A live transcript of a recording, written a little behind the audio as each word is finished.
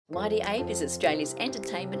Mighty Ape is Australia's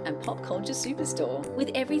entertainment and pop culture superstore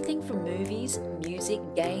with everything from movies, music,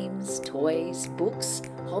 games, toys, books,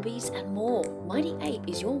 hobbies and more. Mighty Ape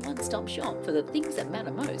is your one-stop shop for the things that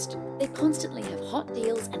matter most. They constantly have hot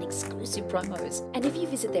deals and exclusive promos. And if you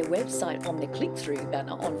visit their website on the click-through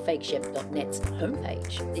banner on fakechef.net's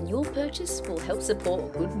homepage, then your purchase will help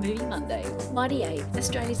support Good Movie Monday. Mighty Ape,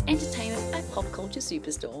 Australia's entertainment and pop culture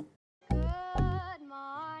superstore. Good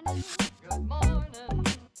morning. Good morning.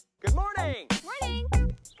 Good morning! Morning.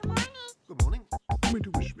 Good morning. Good morning. You mean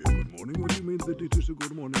to wish me a good morning? What do you mean that it is a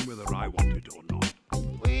good morning whether I want it or not?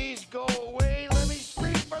 Please go away. Let me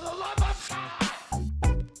sleep for the love of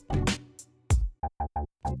God.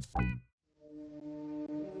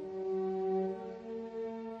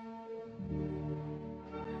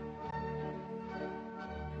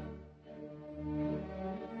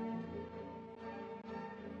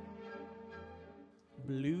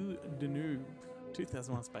 Blue Danube,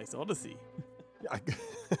 2001: Space Odyssey.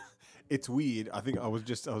 It's weird. I think I was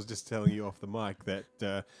just telling you off the mic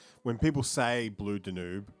that when people say Blue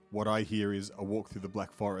Danube, what I hear is a walk through the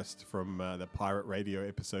Black Forest from the pirate radio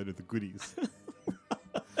episode of The Goodies.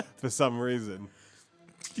 For some reason,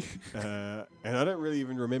 and I don't really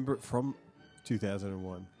even remember it from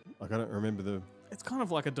 2001. Like I don't remember the. It's kind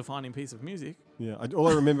of like a defining piece of music. Yeah, all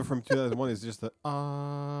I remember from 2001 is just the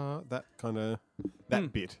that kind of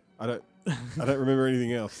bit. I don't remember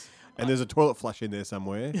anything else. And there's a toilet flush in there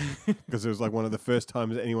somewhere because it was like one of the first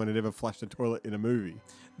times anyone had ever flushed a toilet in a movie.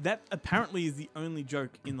 That apparently is the only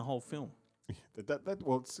joke in the whole film.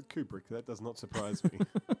 Well, it's Kubrick. That does not surprise me.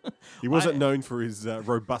 He wasn't known for his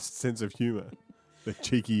robust sense of humor. The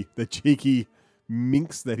cheeky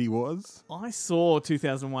minx that he was. I saw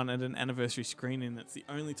 2001 at an anniversary screening. That's the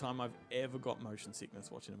only time I've ever got motion sickness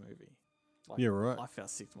watching a movie. Like, Yeah, right. I felt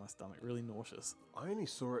sick to my stomach, really nauseous. I only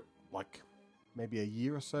saw it like maybe a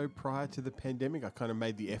year or so prior to the pandemic. I kind of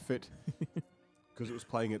made the effort because it was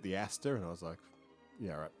playing at the Astor, and I was like,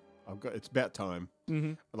 "Yeah, right. It's about time."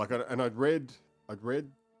 Mm-hmm. Like, I'd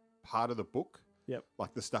read part of the book. Yep.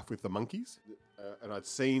 Like the stuff with the monkeys, and I'd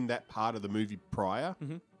seen that part of the movie prior,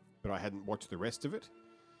 Mm-hmm. but I hadn't watched the rest of it.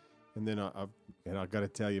 And then I got to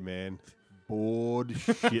tell you, man, bored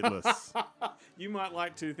shitless. You might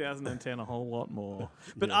like 2010 a whole lot more.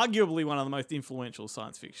 But Yeah. arguably one of the most influential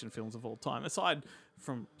science fiction films of all time, aside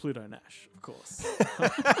from Pluto Nash, of course.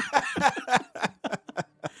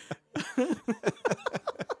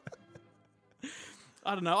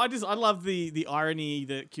 I don't know. I love the irony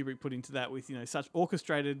that Kubrick put into that with, such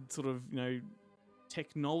orchestrated sort of,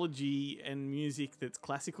 technology and music that's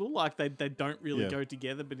classical. Like they don't really go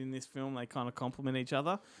together, but in this film they kind of complement each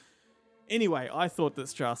other. Anyway, I thought that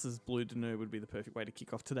Strauss's Blue Danube would be the perfect way to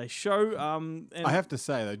kick off today's show. And I have to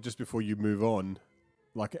say, though, just before you move on,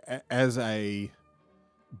 like as a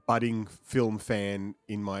budding film fan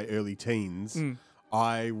in my early teens,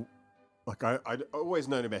 I'd always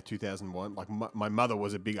known about 2001. Like my mother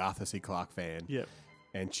was a big Arthur C. Clarke fan. Yep.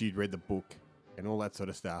 And she'd read the book and all that sort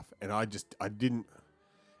of stuff. And I didn't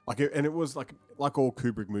like it. And it was like all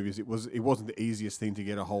Kubrick movies, it wasn't the easiest thing to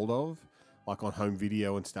get a hold of, like on home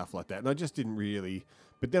video and stuff like that. And I just didn't really.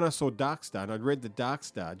 But then I saw Dark Star, and I'd read that Dark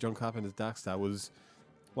Star, John Carpenter's Dark Star, was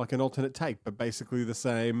like an alternate take, but basically the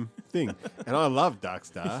same thing. And I love Dark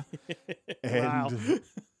Star. And Wow.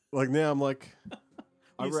 like now I'm like,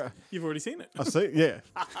 You've already seen it. I see, yeah.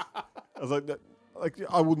 I was like,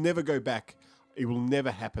 I will never go back. It will never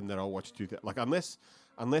happen that I'll watch 2000. Like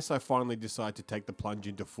unless I finally decide to take the plunge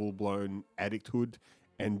into full blown addicthood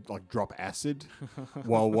and like drop acid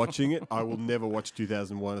while watching it, I will never watch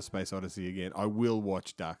 2001: A Space Odyssey again. I will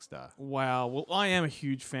watch Dark Star. Wow. Well, I am a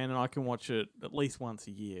huge fan, and I can watch it at least once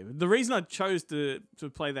a year. The reason I chose to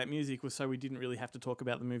play that music was so we didn't really have to talk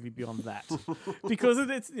about the movie beyond that. Because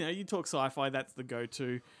it's you talk sci-fi, that's the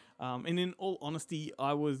go-to. And in all honesty,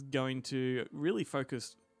 I was going to really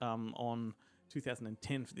focus on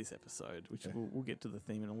 2010 for this episode, which we'll get to the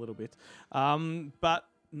theme in a little bit. But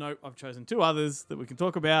no, I've chosen two others that we can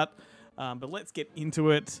talk about. But let's get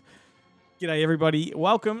into it. G'day, everybody.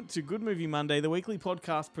 Welcome to Good Movie Monday, the weekly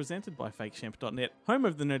podcast presented by fakeshemp.net, home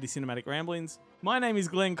of the nerdy cinematic ramblings. My name is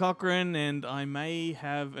Glenn Cochran, and I may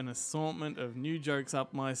have an assortment of new jokes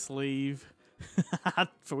up my sleeve,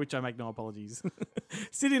 for which I make no apologies.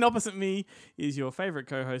 Sitting opposite me is your favourite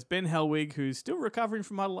co-host, Ben Helwig, who's still recovering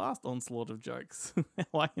from my last onslaught of jokes.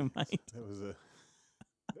 How are you, mate? That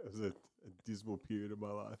was a dismal period of my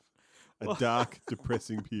life. A dark,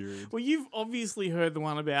 depressing period. Well, you've obviously heard the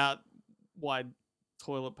one about why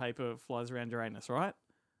toilet paper flies around Uranus, right?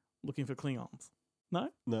 Looking for Klingons. No?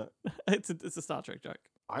 No. It's a Star Trek joke.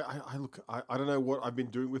 I look. I don't know what I've been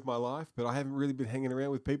doing with my life, but I haven't really been hanging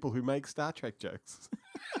around with people who make Star Trek jokes.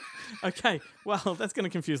 Okay, well, that's going to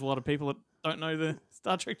confuse a lot of people that don't know the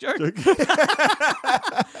Star Trek joke.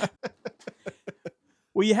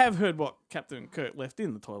 Well, you have heard what Captain Kirk left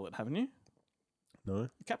in the toilet, haven't you? No.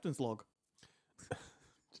 The captain's log.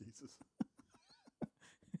 Jesus.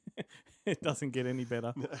 It doesn't get any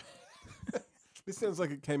better. This sounds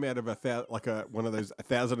like it came out of one of those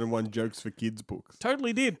 1001 Jokes for Kids books.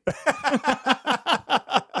 Totally did.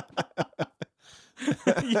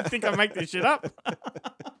 You think I make this shit up?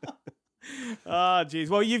 Oh, geez.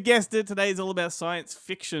 Well, you've guessed it. Today is all about science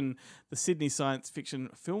fiction. The Sydney Science Fiction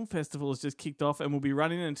Film Festival has just kicked off and will be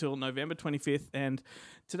running until November 25th. And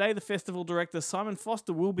today, the festival director, Simon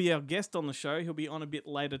Foster, will be our guest on the show. He'll be on a bit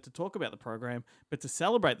later to talk about the program. But to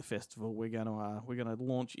celebrate the festival, we're going to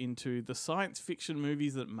launch into the science fiction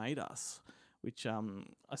movies that made us, which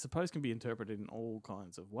I suppose can be interpreted in all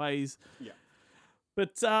kinds of ways. Yeah.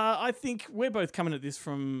 But I think we're both coming at this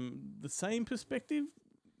from the same perspective.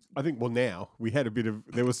 I think. Well, now we had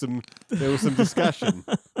there was some discussion.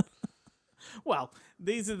 Well,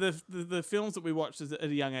 these are the films that we watched at a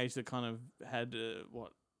young age that kind of had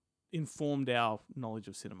informed our knowledge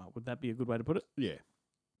of cinema. Would that be a good way to put it? Yeah.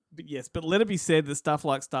 But yes, but let it be said that stuff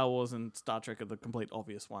like Star Wars and Star Trek are the complete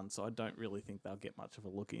obvious ones, so I don't really think they'll get much of a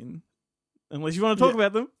look in, unless you want to talk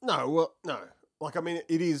about them. No. Well, no. Like, I mean,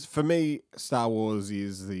 it is for me. Star Wars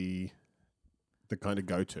is the kind of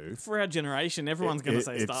go-to For our generation, everyone's going to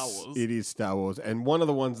say Star Wars. It is Star Wars, and one of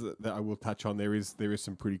the ones that I will touch on there is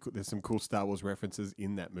some pretty cool, there's some cool Star Wars references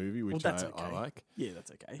in that movie, which that's I okay. like. Yeah,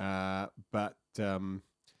 that's okay. But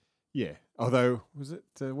yeah. Although, was it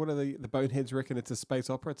what are the Boneheads reckon it's a space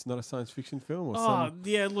opera? It's not a science fiction film, or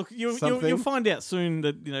yeah. Look, you'll find out soon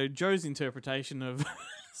that Joe's interpretation of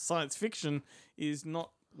science fiction is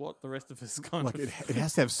not what the rest of us kind like of. it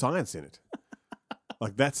has to have science in it.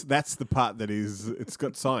 Like that's the part that is it's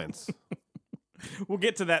got science. We'll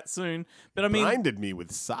get to that soon. But I mean, blinded me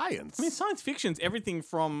with science. I mean, science fiction's everything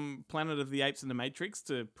from Planet of the Apes and the Matrix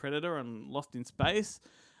to Predator and Lost in Space.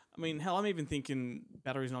 I mean, hell, I'm even thinking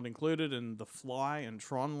Batteries Not Included and The Fly and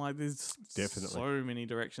Tron. Like, there's Definitely so many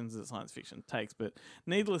directions that science fiction takes. But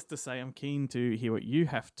needless to say, I'm keen to hear what you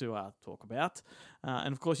have to talk about.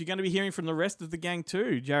 And, of course, you're going to be hearing from the rest of the gang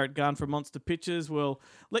too. Jarrett Gunn from Monster Pictures will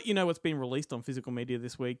let you know what's been released on physical media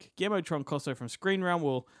this week. Guillermo Troncoso from Screen Realm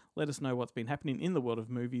will let us know what's been happening in the world of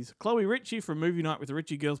movies. Chloe Ritchie from Movie Night with the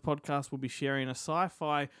Ritchie Girls podcast will be sharing a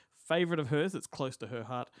sci-fi favourite of hers that's close to her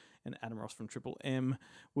heart, and Adam Ross from Triple M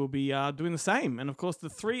will be doing the same. And of course, the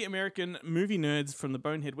three American movie nerds from the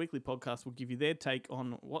Bonehead Weekly podcast will give you their take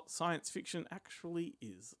on what science fiction actually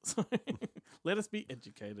is. So let us be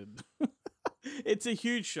educated. It's a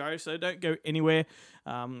huge show, so don't go anywhere.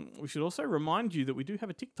 We should also remind you that we do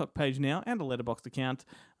have a TikTok page now and a Letterboxd account,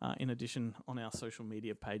 in addition on our social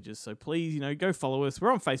media pages. So please, go follow us.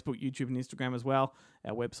 We're on Facebook, YouTube, and Instagram as well.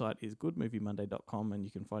 Our website is goodmoviemonday.com, and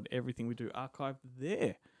you can find everything we do archived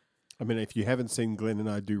there. I mean, if you haven't seen Glenn and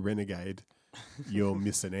I do Renegade, you're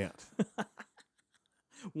missing out.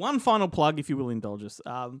 One final plug, if you will indulge us.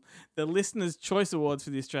 The Listener's Choice Awards for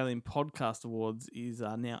the Australian Podcast Awards is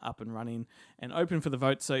now up and running and open for the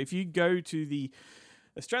vote. So if you go to the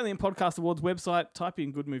Australian Podcast Awards website, type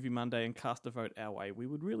in Good Movie Monday and cast a vote our way. We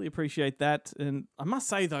would really appreciate that. And I must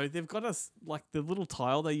say, though, they've got us, like, the little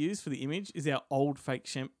tile they use for the image is our old Fake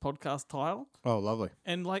Shemp podcast tile. Oh, lovely.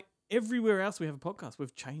 And, like, everywhere else we have a podcast,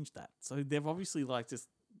 we've changed that. So they've obviously, like, just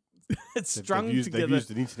it's strung together. They've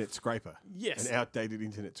used an internet scraper. Yes. An outdated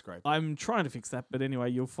internet scraper. I'm trying to fix that, but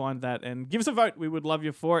anyway, you'll find that. And give us a vote. We would love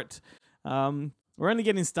you for it. We're only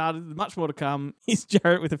getting started. Much more to come. Here's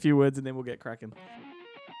Jarrett with a few words, and then we'll get cracking.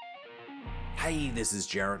 Hey, this is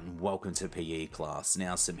Jarrett and welcome to PE Class.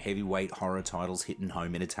 Now, some heavyweight horror titles hitting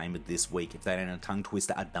home entertainment this week. If that ain't a tongue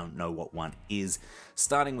twister, I don't know what one is.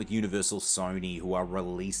 Starting with Universal Sony, who are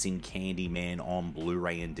releasing Candyman on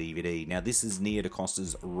Blu-ray and DVD. Now, this is Nia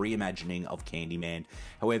DaCosta's reimagining of Candyman.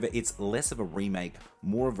 However, it's less of a remake,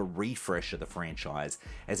 more of a refresh of the franchise,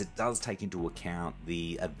 as it does take into account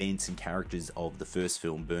the events and characters of the first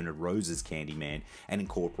film, Bernard Rose's Candyman, and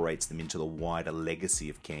incorporates them into the wider legacy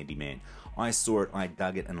of Candyman. I saw it, I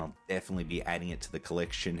dug it, and I'll definitely be adding it to the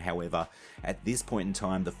collection. However, at this point in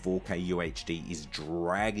time, the 4K UHD is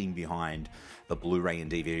dragging behind the Blu-ray and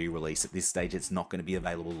DVD release. At this stage, it's not going to be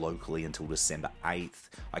available locally until December 8th.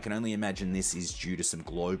 I can only imagine this is due to some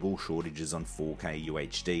global shortages on 4K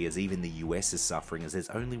UHD, as even the US is suffering, as there's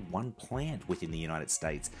only one plant within the United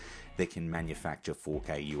States that can manufacture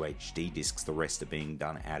 4K UHD discs. The rest are being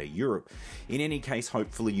done out of Europe. In any case,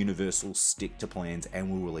 hopefully Universal stick to plans and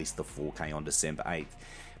will release the 4K 4K on December 8th.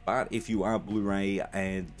 But if you are Blu-ray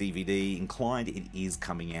and DVD inclined, it is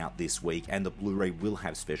coming out this week, and the Blu-ray will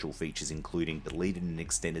have special features including deleted and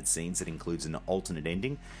extended scenes that includes an alternate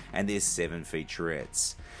ending, and there's 7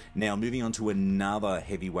 featurettes. Now, moving on to another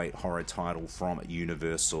heavyweight horror title from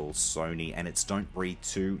Universal Sony, and it's Don't Breathe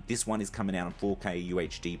 2. This one is coming out in 4K,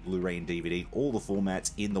 UHD, Blu-ray and DVD, all the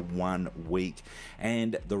formats in the 1 week,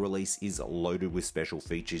 and the release is loaded with special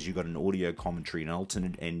features. You've got an audio commentary, an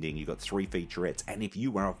alternate ending, you've got 3 featurettes, and if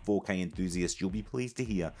you are a 4K enthusiast, you'll be pleased to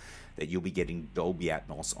hear that you'll be getting Dolby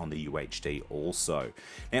Atmos on the UHD also.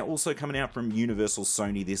 Now, also coming out from Universal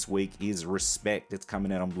Sony this week is Respect. It's coming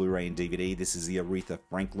out on Blu-ray and DVD. This is the Aretha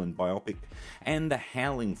Franklin biopic. And The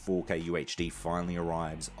Howling 4K UHD finally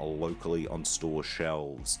arrives locally on store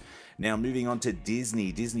shelves. Now, moving on to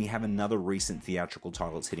Disney. Disney have another recent theatrical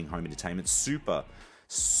title that's hitting home entertainment. Super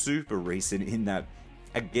recent in that,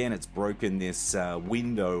 again, it's broken this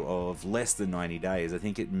window of less than 90 days. I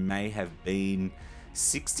think it may have been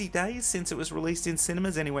 60 days since it was released in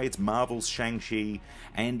cinemas. Anyway, it's Marvel's Shang-Chi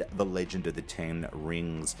and The Legend of the Ten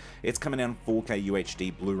Rings. It's coming out in 4K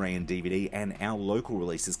UHD, Blu-ray and DVD, and our local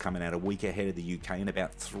release is coming out a week ahead of the UK and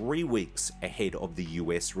about 3 weeks ahead of the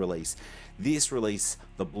US release. This release,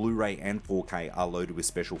 the Blu-ray and 4K, are loaded with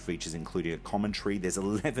special features including a commentary. There's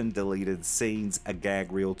 11 deleted scenes, a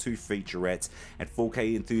gag reel, 2 featurettes, and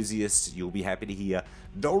 4K enthusiasts, you'll be happy to hear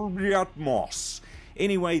Dolby Atmos.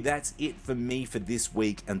 Anyway, that's it for me for this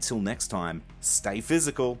week. Until next time, stay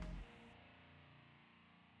physical.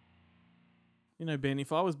 You know, Ben,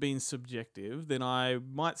 if I was being subjective, then I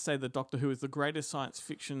might say that Doctor Who is the greatest science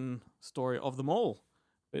fiction story of them all.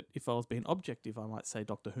 But if I was being objective, I might say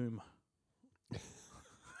Doctor Whom.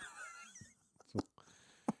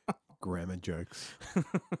 Grammar jokes.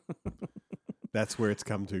 That's where it's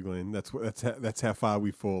come to, Glenn. That's how far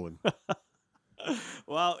we've fallen.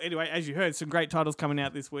 Well, anyway, as you heard, some great titles coming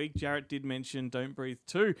out this week. Jarrett did mention Don't Breathe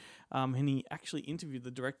 2, and he actually interviewed the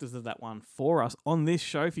directors of that one for us on this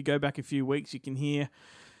show. If you go back a few weeks, you can hear...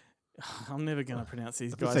 I'm never going to pronounce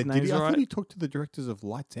these guys' names I right. thought he talked to the directors of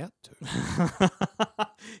Lights Out too.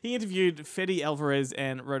 He interviewed Fede Alvarez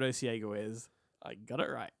and Rodo Cieguez. I got it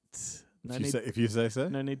right. If you say so.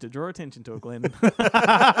 No need to draw attention to it, Glenn.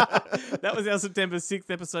 That was our September 6th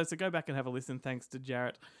episode, so go back and have a listen. Thanks to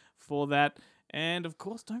Jarrett for that. And, of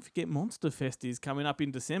course, don't forget Monster Fest is coming up in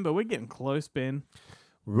December. We're getting close, Ben.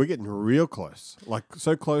 We're getting real close. Like,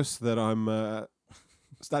 so close that I'm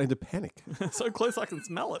starting to panic. So close I can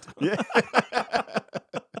smell it. Yeah.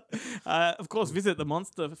 Of course, visit the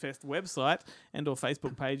Monster Fest website and or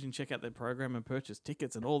Facebook page and check out their program and purchase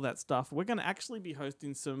tickets and all that stuff. We're going to actually be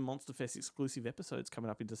hosting some Monster Fest exclusive episodes coming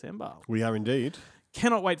up in December. We are indeed.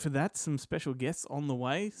 Cannot wait for that. Some special guests on the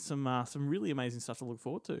way. Some really amazing stuff to look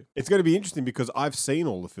forward to. It's going to be interesting because I've seen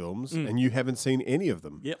all the films and you haven't seen any of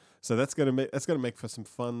them. Yep. So that's going to make for some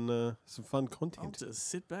fun I'll content. just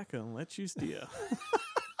sit back and let you steer.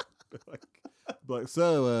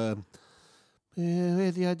 So,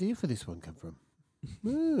 where'd the idea for this one come from?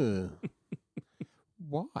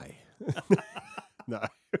 Why? No,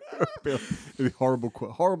 it'd be horrible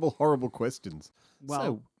questions. Well,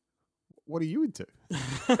 so, what are you into?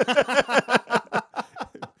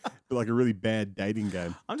 Like a really bad dating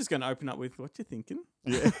game. I'm just going to open up with what you're thinking.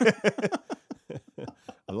 Yeah.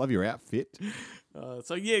 I love your outfit.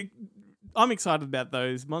 So yeah, I'm excited about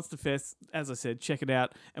those. Monster Fest, as I said, check it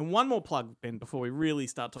out. And one more plug, Ben, before we really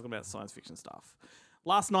start talking about science fiction stuff.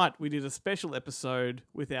 Last night, we did a special episode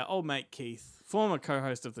with our old mate Keith, former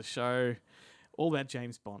co-host of the show, all about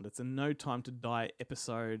James Bond. It's a No Time to Die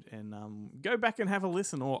episode, and go back and have a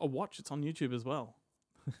listen or a watch. It's on YouTube as well.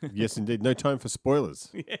 Yes, indeed. No time for spoilers.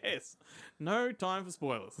 Yes. No time for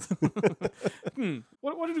spoilers.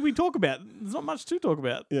 What did we talk about? There's not much to talk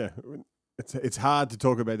about. Yeah. It's hard to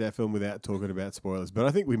talk about that film without talking about spoilers, but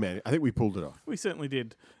I think we managed. I think we pulled it off. We certainly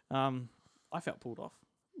did. I felt pulled off.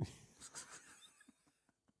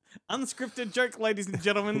 Unscripted joke, ladies and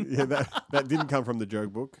gentlemen. Yeah, that didn't come from the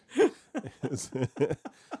joke book.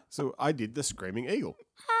 So I did the Screaming Eagle.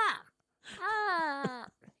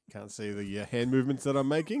 Can't see the hand movements that I'm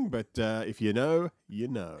making, but if you know, you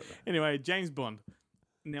know. Anyway, James Bond.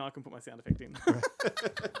 Now I can put my sound effect in.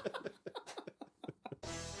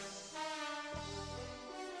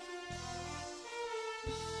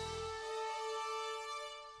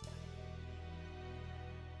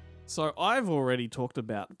 So I've already talked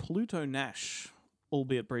about Pluto Nash,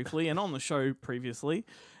 albeit briefly, and on the show previously.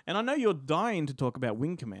 And I know you're dying to talk about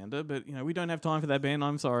Wing Commander, but we don't have time for that, Ben.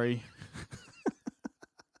 I'm sorry.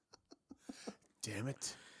 Damn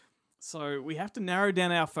it. So we have to narrow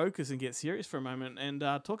down our focus and get serious for a moment and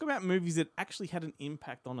talk about movies that actually had an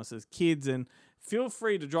impact on us as kids. And feel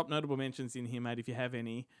free to drop notable mentions in here, mate, if you have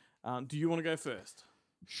any. Do you want to go first?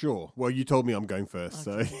 Sure. Well, you told me I'm going first,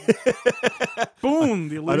 so Boom!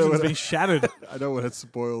 The illusion's been shattered. I don't want to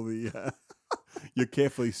spoil the your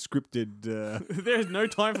carefully scripted. There's no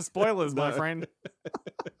time for spoilers, my friend.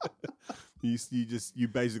 You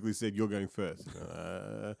basically said you're going first,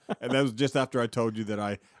 and that was just after I told you that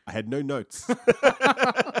I had no notes.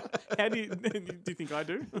 How do you think I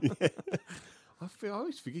do? Yeah. I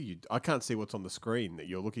always figure I can't see what's on the screen that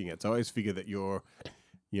you're looking at, so I always figure that you're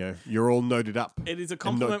all noted up. It is a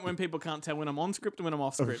compliment when people can't tell when I'm on script and when I'm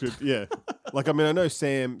off script. Yeah, like I mean, I know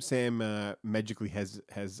Sam magically has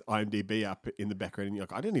IMDb up in the background, and you're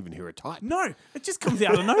like, I didn't even hear her type. No, it just comes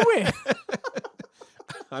out of nowhere.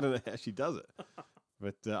 I don't know how she does it,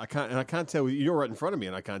 but I can't tell. You're right in front of me,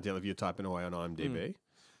 and I can't tell if you're typing away on IMDb.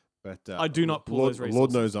 But I do not pull those resources.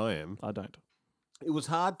 Lord knows I am. I don't. It was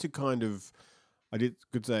hard to kind of.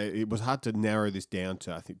 Could say it was hard to narrow this down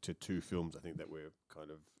to, I think, to two films. I think that we're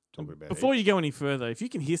kind of talking about. Before you go any further, if you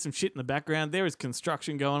can hear some shit in the background, there is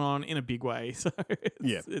construction going on in a big way. So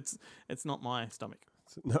it's not my stomach.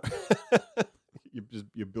 No.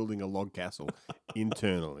 you're building a log castle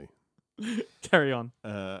internally. Carry on.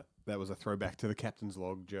 That was a throwback to the captain's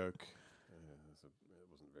log joke. It wasn't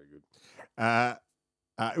very good.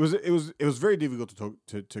 It was very difficult to talk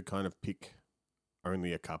to kind of pick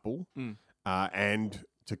only a couple. And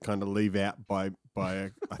to kind of leave out by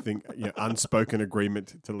I think unspoken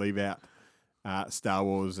agreement to leave out Star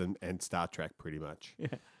Wars and Star Trek pretty much.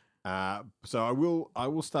 Yeah. So I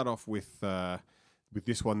will start off with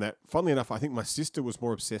this one that, funnily enough, I think my sister was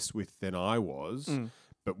more obsessed with than I was.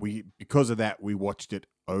 But because of that we watched it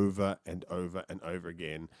over and over and over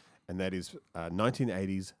again, and that is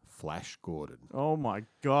 1980s Flash Gordon. Oh my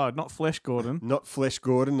God, not Flesh Gordon. Not Flesh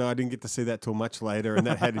Gordon. No, I didn't get to see that till much later, and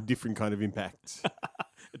that had a different kind of impact. A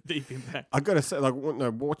deep impact. I got to say,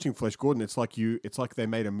 watching Flesh Gordon, it's like they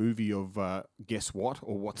made a movie of Guess What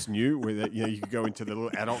or What's New, where you could go into the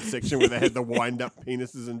little adult section where they had the wind up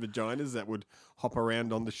penises and vaginas that would hop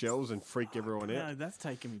around on the shelves and freak everyone out. No, that's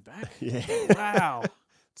taking me back. Yeah. Wow.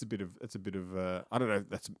 It's a bit of I don't know if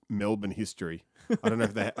that's Melbourne history. I don't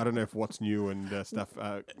know if What's New and stuff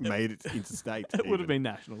made it interstate. It would have been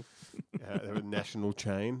national. They were a national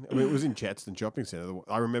chain. I mean, it was in Chatston Shopping Centre.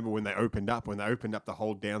 I remember when they opened up the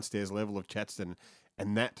whole downstairs level of Chatston,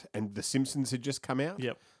 and The Simpsons had just come out.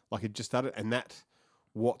 Yep. Like it just started, and that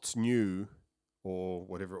What's New or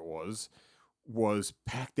whatever it was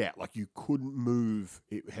packed out. Like you couldn't move.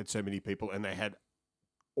 It had so many people, and they had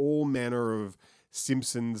all manner of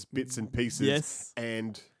Simpsons bits and pieces. Yes.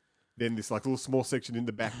 And then this like little small section in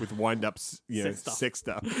the back with wind-ups, sex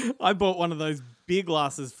stuff. I bought one of those beer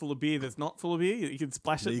glasses full of beer that's not full of beer. You could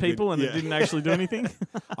splash at people and it didn't actually do anything.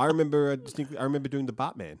 I remember doing the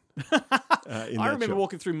Bartman. I remember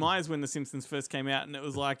walking through Myers when The Simpsons first came out, and it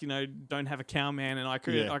was like, don't have a cowman, and I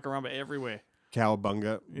could remember everywhere.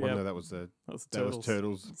 Cowabunga. Yep. Well, no, that was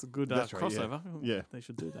Turtles. It's a good That's right, crossover. Yeah. They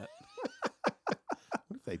should do that.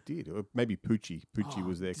 What if they did? Or maybe Poochie. Poochie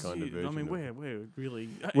was their kind of version. I mean, of it. we're really...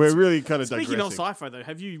 We're really kind of Speaking digressing. of sci-fi, though,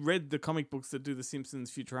 have you read the comic books that do the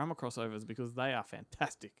Simpsons Futurama crossovers? Because they are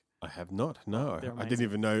fantastic. I have not. No, They're I didn't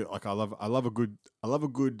even know. Like, I love a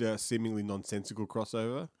good seemingly nonsensical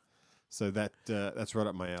crossover. So that's right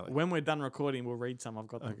up my alley. When we're done recording, we'll read some. I've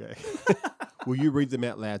got them. Okay. Will you read them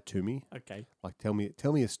out loud to me? Okay. Like, tell me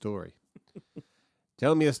a story.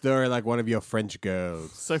 Tell me a story like one of your French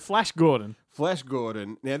girls. So Flash Gordon. Flash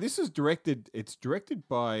Gordon. Now, this is directed. It's directed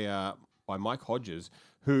by Mike Hodges,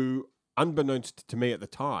 who, unbeknownst to me at the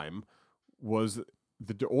time, was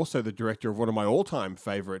also the director of one of my all-time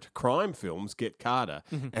favorite crime films, Get Carter.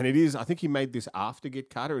 Mm-hmm. And it is. I think he made this after Get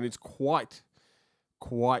Carter, and it's quite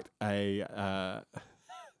a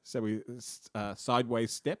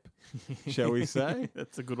sideways step, shall we say?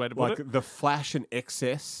 That's a good way to put it. The flash and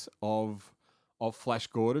excess of Flash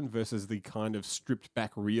Gordon versus the kind of stripped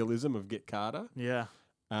back realism of Get Carter. Yeah.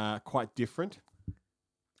 Quite different,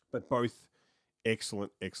 but both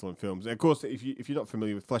excellent films. And of course, if you're not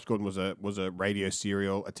familiar with, Flash Gordon was a radio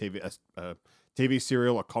serial, a TV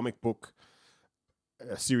serial, a comic book,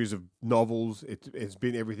 a series of novels. It's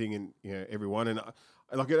been everything in everyone, and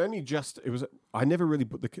I never really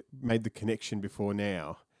made the connection before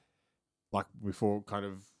now, like before kind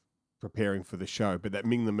of preparing for the show, but that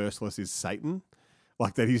Ming the Merciless is Satan,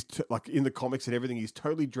 like that he's like in the comics and everything, he's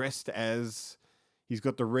totally dressed as, he's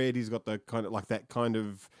got the red, he's got the kind of like that kind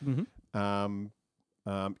of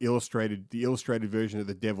illustrated version of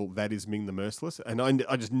the devil that is Ming the Merciless, and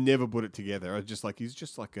I just never put it together. I was just like, he's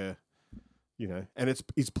just like a You know, and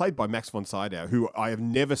it's played by Max von Sydow, who I have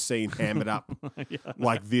never seen hammered up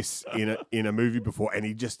like this in a movie before, and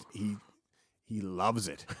he loves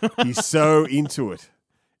it. He's so into it.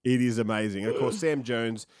 It is amazing. And of course, Sam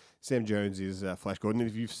Jones is Flash Gordon.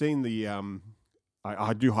 And if you've seen the,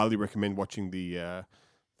 I do highly recommend watching the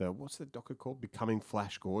what's the doco called? Becoming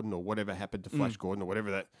Flash Gordon, or Whatever Happened to Flash Gordon, or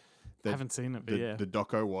whatever that. I haven't seen it, but the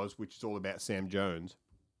doco was, which is all about Sam Jones.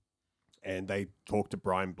 And they talk to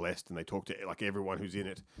Brian Blessed, and they talk to like everyone who's in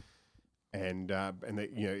it, and they,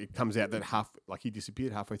 you know, it comes out that he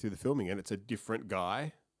disappeared halfway through the filming, and it's a different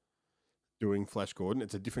guy doing Flash Gordon.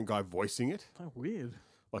 It's a different guy voicing it. Oh, weird.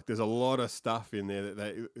 Like there's a lot of stuff in there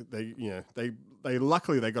that they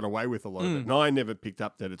luckily they got away with a lot of it. And I never picked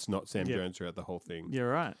up that it's not Sam Jones throughout the whole thing.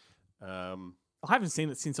 You're right. I haven't seen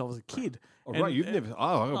it since I was a kid. Oh, right, you've never.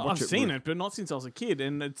 Oh, I've seen it, but not since I was a kid.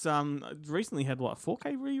 And it's recently had what,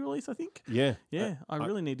 4K re-release, I think. Yeah, I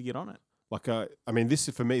really need to get on it. Like I mean, this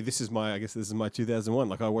is for me. This is my 2001.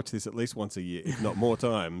 Like I watch this at least once a year, if not more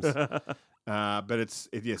times. But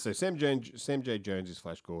so Sam J. Jones is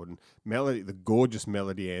Flash Gordon. Melody, the gorgeous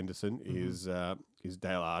Melody Anderson is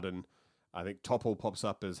Dale Arden. I think Topol pops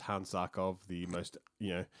up as Han Sarkov, the most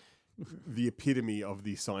the epitome of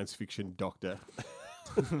the science fiction doctor.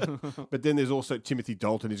 But then there's also Timothy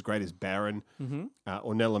Dalton is great as Baron.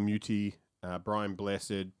 Ornella Muti, Brian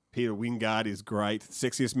Blessed, Peter Wingard is great.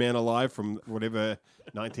 Sexiest man alive from whatever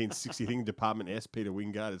 1960 thing, Department S. Peter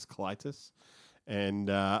Wingard is Clytus, and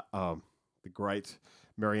the great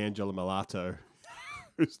Mariangela Malato,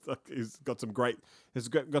 who's got some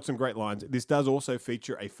great lines. This does also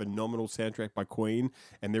feature a phenomenal soundtrack by Queen,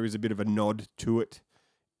 and there is a bit of a nod to it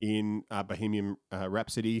in Bohemian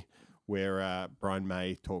Rhapsody, where Brian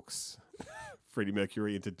May talks Freddie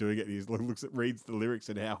Mercury into doing it. He reads the lyrics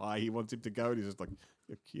and how high he wants him to go, and he's just like,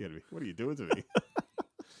 "You're kidding me. What are you doing to me?"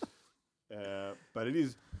 But it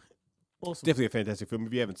is awesome. Definitely a fantastic film.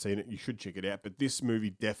 If you haven't seen it, you should check it out. But this movie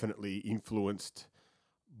definitely influenced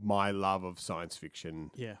my love of science fiction.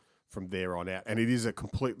 From there on out, and it is a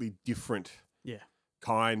completely different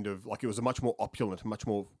kind of, like, it was a much more opulent, much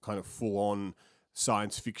more kind of full on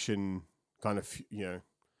science fiction kind of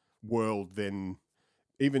world than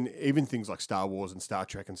even things like Star Wars and Star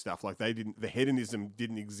Trek and stuff. Like the hedonism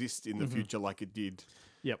didn't exist in the future like it did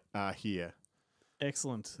here.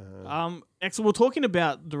 Excellent. Excellent. We're talking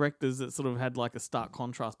about directors that sort of had like a stark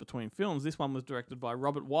contrast between films. This one was directed by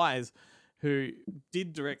Robert Wise, who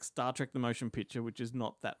did direct Star Trek: The Motion Picture, which is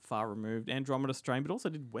not that far removed, Andromeda Strain, but also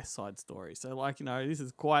did West Side Story. So, like, this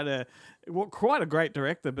is quite a great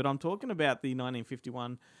director. But I'm talking about the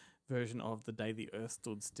 1951 version of The Day the Earth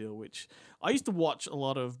Stood Still, which I used to watch a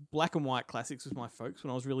lot of black and white classics with my folks when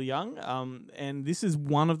I was really young. And this is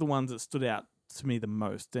one of the ones that stood out to me the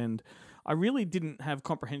most. And I really didn't have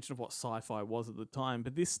comprehension of what sci-fi was at the time,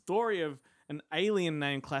 but this story of an alien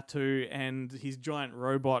named Klaatu and his giant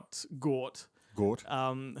robot Gort,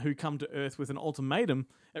 who come to Earth with an ultimatum,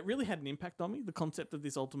 it really had an impact on me. The concept of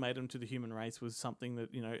this ultimatum to the human race was something that,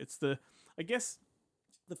 it's the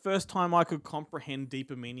first time I could comprehend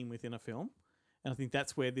deeper meaning within a film. And I think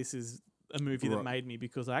that's where this is a movie that made me,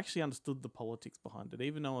 because I actually understood the politics behind it.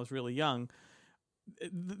 Even though I was really young,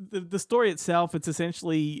 the story itself, it's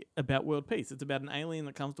essentially about world peace. It's about an alien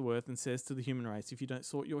that comes to Earth and says to the human race, if you don't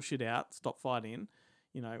sort your shit out, stop fighting,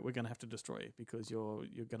 we're going to have to destroy you because you're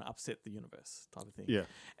going to upset the universe, type of thing.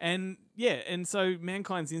 And so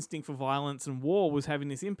mankind's instinct for violence and war was having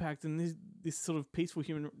this impact, and this sort of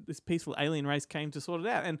peaceful alien race came to sort it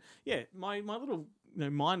out. And my little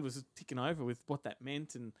mind was ticking over with what that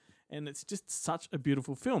meant, and it's just such a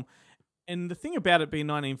beautiful film. And the thing about it being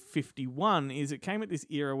 1951 is it came at this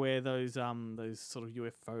era where those sort of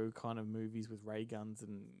UFO kind of movies with ray guns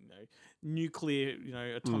and nuclear,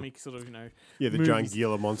 atomic sort of the movies. Giant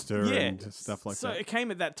Gila monster and stuff like that. So it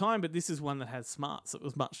came at that time, but this is one that has smarts. It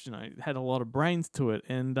was much had a lot of brains to it,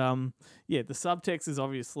 and the subtext is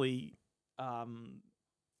obviously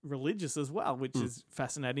religious as well, which is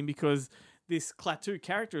fascinating because this Klaatu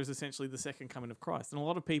character is essentially the second coming of Christ. And a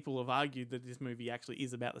lot of people have argued that this movie actually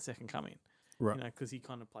is about the second coming. Right. Because he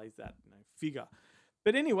kind of plays that figure.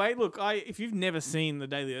 But anyway, look, if you've never seen The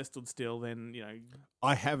Day the Earth Stood Still, then,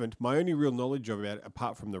 I haven't. My only real knowledge of it,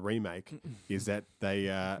 apart from the remake, is that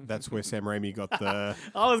that's where Sam Raimi got the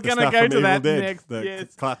I was going to go to that next.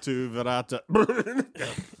 Yes. Klaatu Barada.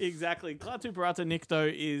 Exactly. Klaatu Barada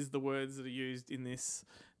Nikto is the words that are used in this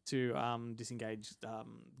to disengage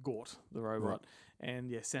Gort, the robot.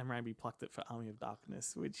 And yeah, Sam Raimi plucked it for Army of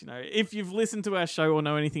Darkness, which, if you've listened to our show or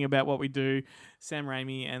know anything about what we do, Sam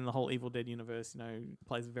Raimi and the whole Evil Dead universe,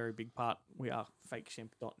 plays a very big part. We are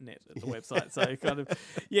fakeshemp.net at the website. So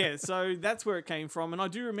so that's where it came from. And I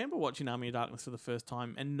do remember watching Army of Darkness for the first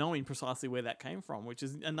time and knowing precisely where that came from, which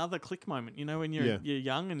is another click moment, when you're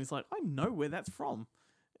young and it's like, I know where that's from.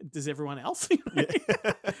 Does everyone else?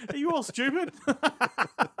 Are you all stupid?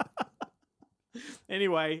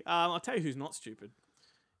 Anyway, I'll tell you who's not stupid.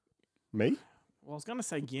 Me? Well, I was going to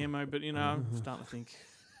say Guillermo, but, I'm starting to think,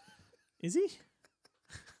 is he?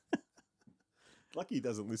 Lucky he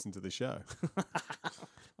doesn't listen to the show.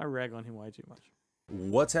 I rag on him way too much.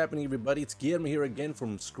 What's happening, everybody? It's Guillermo here again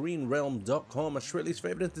from ScreenRealm.com, Australia's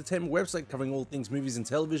favourite entertainment website covering all things movies and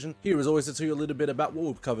television. Here, as always, to tell you a little bit about what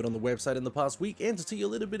we've covered on the website in the past week and to tell you a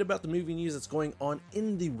little bit about the movie news that's going on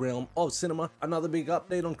in the realm of cinema. Another big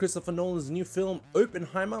update on Christopher Nolan's new film,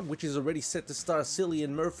 Oppenheimer, which is already set to star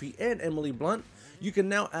Cillian Murphy and Emily Blunt. You can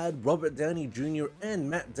now add Robert Downey Jr. and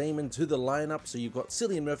Matt Damon to the lineup. So you've got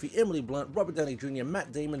Cillian Murphy, Emily Blunt, Robert Downey Jr.,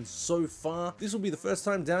 Matt Damon so far. This will be the first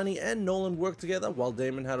time Downey and Nolan worked together, while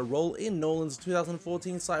Damon had a role in Nolan's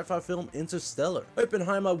 2014 sci-fi film Interstellar.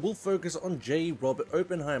 Oppenheimer will focus on J. Robert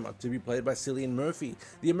Oppenheimer, to be played by Cillian Murphy,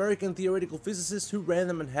 the American theoretical physicist who ran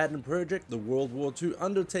the Manhattan Project, the World War II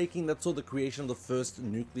undertaking that saw the creation of the first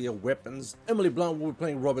nuclear weapons. Emily Blunt will be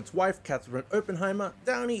playing Robert's wife, Catherine Oppenheimer.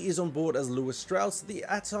 Downey is on board as Lewis Strauss, the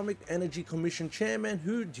Atomic Energy Commission chairman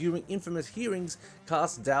who, during infamous hearings,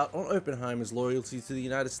 cast doubt on Oppenheimer's loyalty to the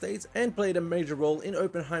United States and played a major role in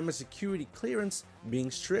Oppenheimer's security clearance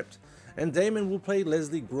being stripped. And Damon will play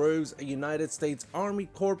Leslie Groves, a United States Army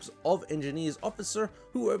Corps of Engineers officer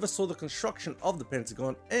who oversaw the construction of the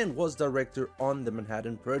Pentagon and was director on the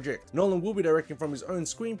Manhattan Project. Nolan will be directing from his own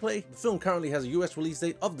screenplay. The film currently has a US release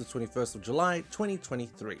date of the 21st of July,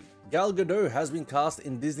 2023. Gal Gadot has been cast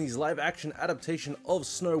in Disney's live-action adaptation of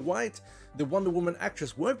Snow White. The Wonder Woman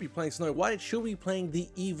actress won't be playing Snow White, she'll be playing the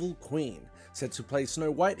Evil Queen. Set to play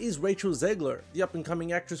Snow White is Rachel Zegler, the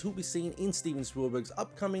up-and-coming actress who'll be seen in Steven Spielberg's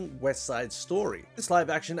upcoming West Side Story. This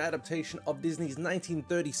live-action adaptation of Disney's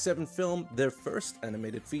 1937 film, their first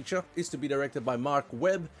animated feature, is to be directed by Mark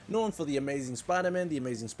Webb, known for The Amazing Spider-Man, The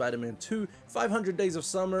Amazing Spider-Man 2, 500 Days of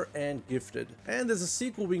Summer, and Gifted. And there's a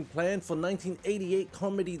sequel being planned for 1988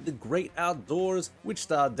 comedy The Great Outdoors, which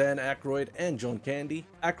starred Dan Aykroyd and John Candy.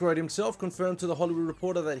 Aykroyd himself confirmed to The Hollywood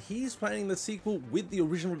Reporter that he's planning the sequel with the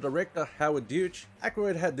original director, Howard Deutsch.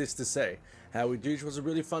 Aykroyd had this to say: Howard Deutsch was a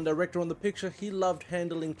really fun director on the picture. He loved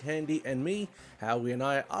handling Candy and me. Howie and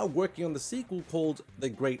I are working on the sequel called The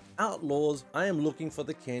Great Outlaws. I am looking for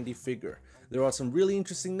the Candy figure. There are some really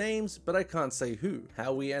interesting names, but I can't say who.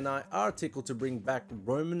 Howie and I are tickled to bring back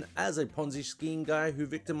Roman as a Ponzi scheme guy who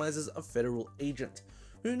victimizes a federal agent.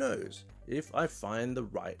 Who knows if I find the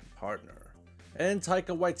right partner. And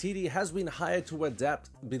Taika Waititi has been hired to adapt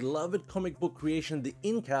beloved comic book creation The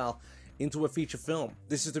Incal into a feature film.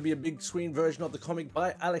 This is to be a big screen version of the comic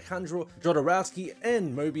by Alejandro Jodorowsky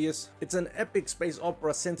and Mobius. It's an epic space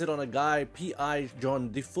opera centered on a guy, P.I.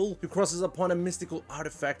 John DeFool, who crosses upon a mystical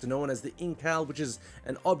artifact known as the Incal, which is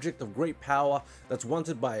an object of great power that's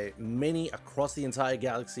wanted by many across the entire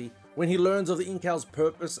galaxy. When he learns of the Incal's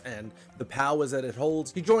purpose and the powers that it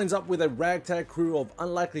holds, he joins up with a ragtag crew of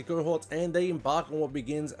unlikely cohorts and they embark on what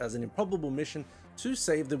begins as an improbable mission to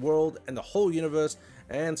save the world and the whole universe,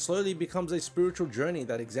 and slowly becomes a spiritual journey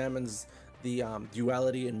that examines the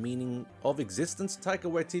duality and meaning of existence.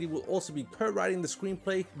 Taika Waititi will also be co-writing the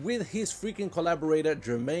screenplay with his freaking collaborator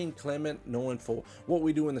Jermaine Clement, known for What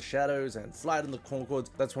We Do in the Shadows and Flight on the Conchords.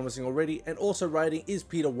 That's promising already. And also writing is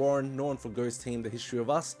Peter Warren, known for Ghost Team: The History of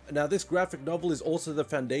Us. Now, this graphic novel is also the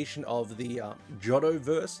foundation of the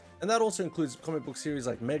Jodo-verse, and that also includes comic book series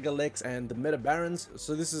like Megalex and the Meta Barons.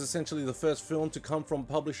 So this is essentially the first film to come from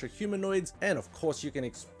publisher Humanoids, and of course you can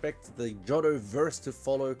expect the Jodo-verse to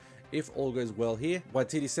follow if all goes well here.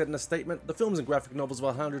 Waititi said in a statement, "The films and graphic novels of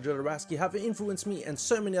Alejandro Jodorowsky have influenced me and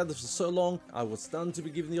so many others for so long. I was stunned to be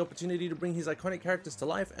given the opportunity to bring his iconic characters to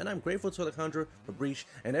life, and I'm grateful to Alejandro, Fabrice,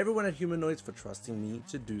 and everyone at Humanoids for trusting me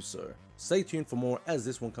to do so." Stay tuned for more as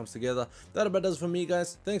this one comes together. That about does it for me,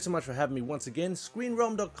 guys. Thanks so much for having me once again.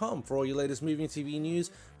 ScreenRealm.com for all your latest movie and TV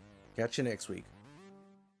news. Catch you next week.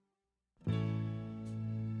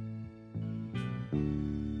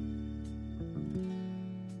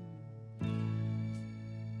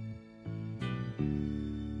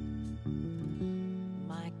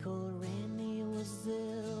 Michael Rennie was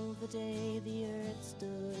ill the day the earth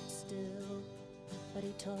stood still, but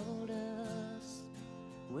he told us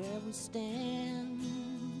where we stand.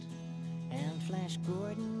 And Flash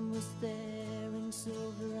Gordon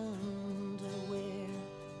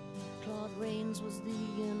Jaws was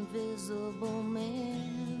the invisible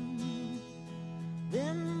man.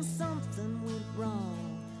 Then something went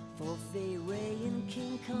wrong for Fay Ray and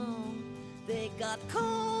King Kong. They got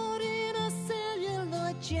caught in a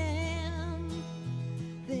celluloid jam.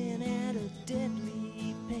 Then at a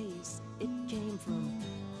deadly pace, it came from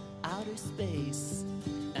outer space.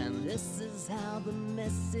 And this is how the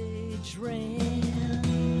message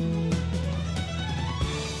ran.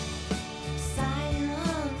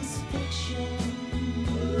 Science fiction.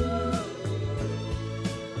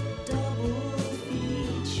 Double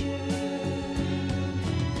feature.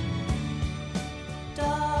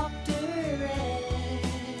 Dr. X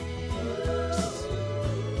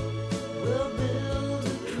will build a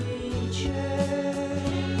creature.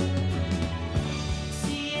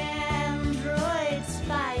 See androids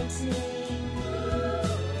fighting.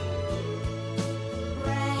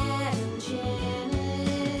 Brad and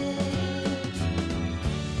Janet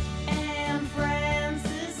and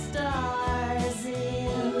Francis stars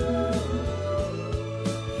in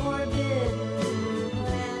Forbidden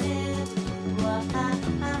Planet.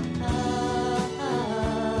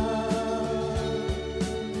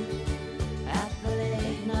 At the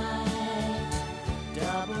late night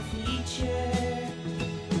double feature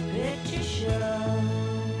picture show.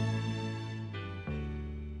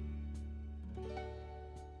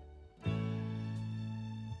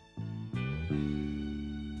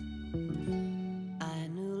 I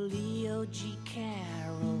knew Leo G.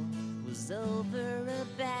 Carroll was over a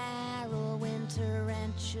barrel when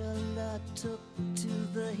Tarantula took to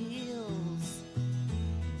the hills.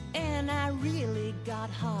 And I really got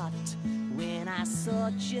hot when I saw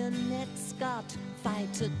Jeanette Scott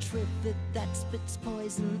fight a trivet that spits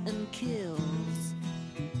poison and kills.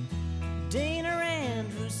 Dana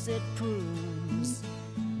Andrews said prunes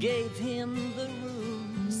gave him the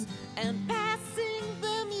rooms, and passing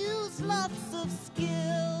them used lots of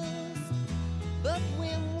skills. But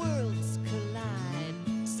when worlds collide,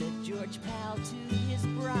 said George Powell to his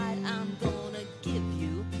bride, I'm gonna give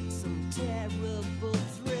you some terrible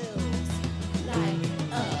thrills, like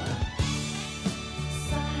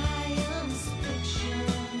science fiction,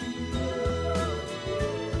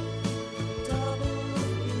 double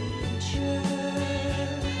feature,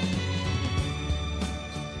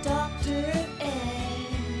 Dr. X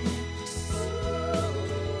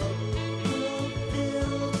will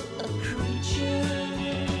build a creature.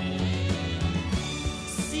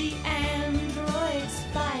 See androids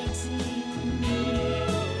fighting.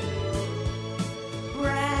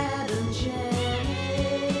 Brad and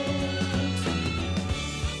Janet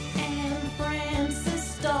and Francis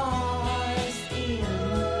stars in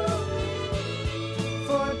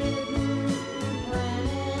Forbidden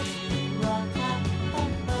Planet.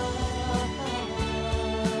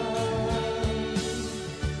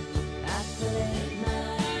 At the late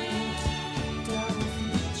night double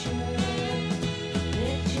feature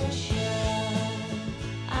picture show,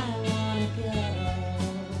 I wanna go.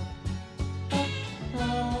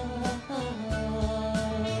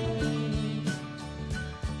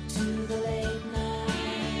 To the late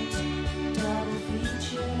night double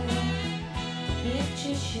feature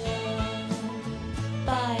picture show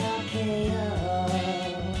by RKO.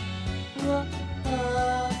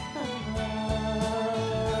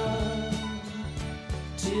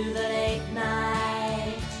 To the late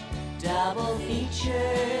night double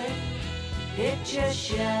feature picture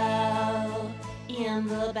show in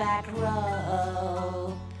the back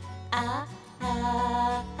row.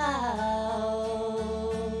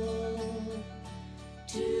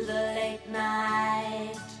 To the late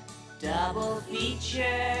night double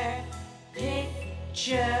feature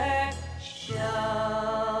picture show.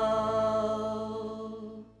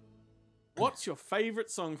 What's your favourite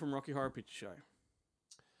song from Rocky Horror Picture Show?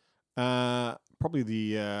 Probably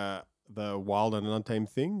the Wild and Untamed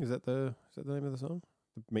Thing. Is that the name of the song?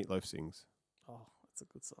 The Meatloaf sings. Oh, that's a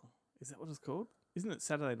good song. Is that what it's called? Isn't it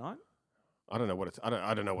Saturday Night? I don't know what it's.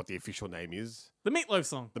 I don't know what the official name is. The Meatloaf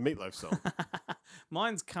song. The Meatloaf song.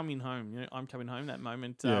 Mine's Coming Home. You know, I'm Coming Home. That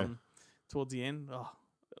moment Yeah. towards the end. Oh,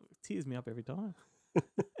 it tears me up every time.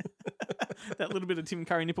 That little bit of Tim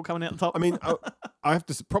Curry nipple coming out the top. I mean, I have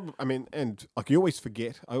to probably. I mean, and like you always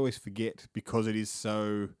forget. I always forget because it is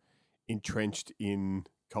so entrenched in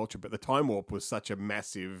culture. But the Time Warp was such a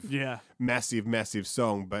massive, massive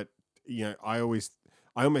song. But you know, I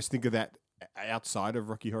almost think of that outside of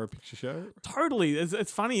Rocky Horror Picture Show. Totally.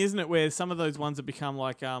 It's funny, isn't it, where some of those ones that become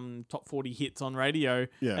like top 40 hits on radio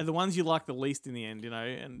are the ones you like the least in the end, you know.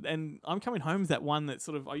 And I'm Coming Home is that one that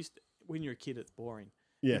sort of, when you're a kid, it's boring.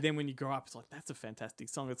 Yeah. And then when you grow up, it's like, that's a fantastic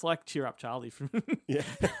song. It's like Cheer Up Charlie from Yeah.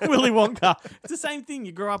 Willy Wonka. It's the same thing.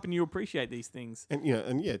 You grow up and you appreciate these things. And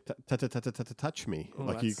touch me. Oh,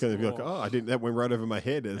 Like you that's- kind of be like, oh. I didn't. That went right over my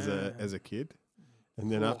head as Yeah. a kid.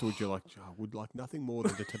 And then afterwards, you're like, I would like nothing more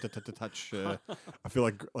than to touch. I feel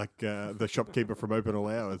like the shopkeeper from Open All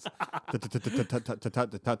Hours. To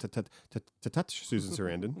touch Susan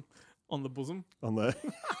Sarandon On the bosom. on the.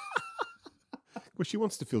 Well, she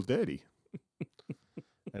wants to feel dirty.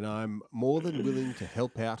 And I'm more than willing to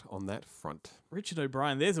help out on that front. Richard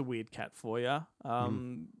O'Brien, there's a weird cat for you.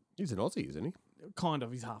 He's an Aussie, isn't he? Kind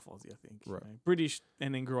of. He's half Aussie, I think. Right. British,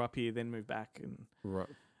 and then grew up here, then moved back. And Right.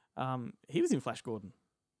 he was in Flash Gordon.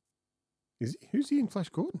 Is he? Who's he in Flash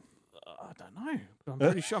Gordon? I don't know, but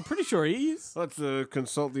I'm pretty sure he is. Let's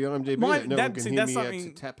consult the IMDb. Mine- no that- one can see, hear that's me out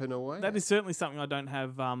something- tapping away. That is certainly something I don't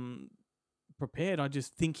have prepared. I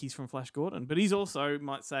just think he's from Flash Gordon, but he's also,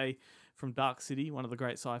 might say, from Dark City, one of the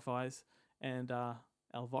great sci-fis, and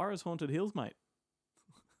Elvira's Haunted Hills, mate.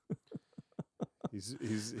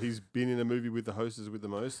 He's been in a movie with the hostess with the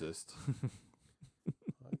mostest.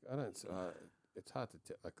 I don't. It's hard to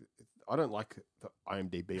tell. Like, I don't like the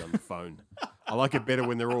IMDb on the phone. I like it better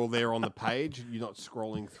when they're all there on the page. You're not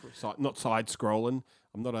scrolling through, not side scrolling.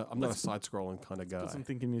 I'm not a side scrolling kind of guy. Put some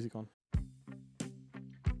thinking music on.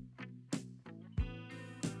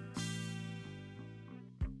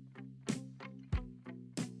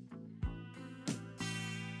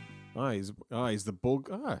 He's the bald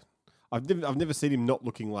guy. I've never seen him not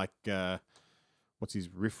looking like what's his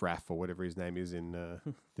riffraff or whatever his name is in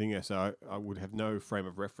Thingo. So I would have no frame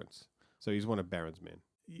of reference. So he's one of Baron's men.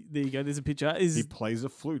 There you go. There's a picture. He plays a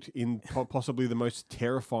flute in possibly the most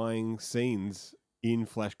terrifying scenes in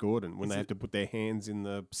Flash Gordon when they have to put their hands in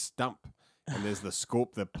the stump and there's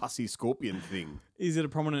the pussy scorpion thing. Is it a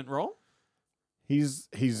prominent role? He's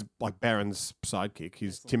like Baron's sidekick.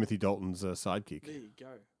 He's Timothy Dalton's sidekick. There you go.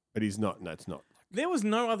 But he's not. No, it's not. There was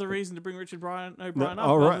no other reason to bring Richard O'Brien up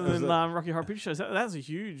oh, right. other than Is that- Rocky Horror Picture Show. So that's a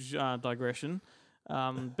huge digression.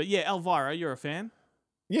 But yeah, Elvira, you're a fan.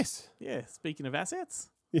 Yes. Yeah, speaking of assets.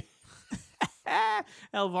 Yeah.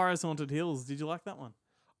 Elvira's Haunted Hills. Did you like that one?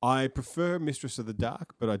 I prefer Mistress of the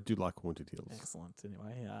Dark, but I do like Haunted Hills. Excellent.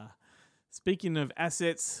 Anyway, speaking of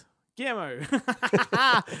assets, Guillermo.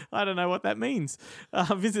 I don't know what that means.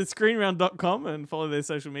 Visit screenround.com and follow their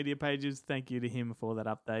social media pages. Thank you to him for that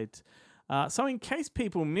update. So in case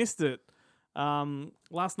people missed it,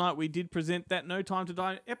 last night we did present that No Time to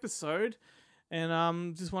Die episode,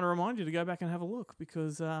 and just want to remind you to go back and have a look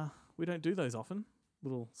because we don't do those often,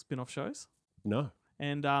 little spin-off shows. No.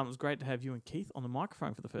 And it was great to have you and Keith on the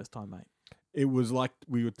microphone for the first time, mate. It was like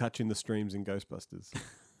we were touching the streams in Ghostbusters.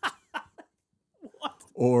 What?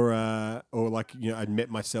 Or like, I'd met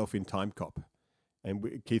myself in Time Cop,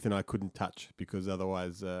 and Keith and I couldn't touch because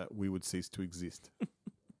otherwise we would cease to exist.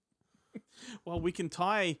 Well, we can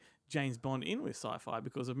tie James Bond in with sci-fi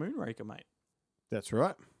because of Moonraker, mate. That's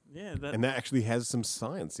right. Yeah. And that actually has some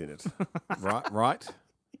science in it. Right?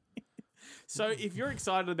 So if you're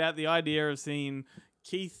excited about the idea of seeing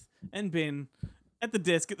Keith and Ben at the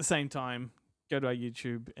desk at the same time, go to our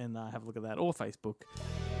YouTube and have a look at that, or Facebook.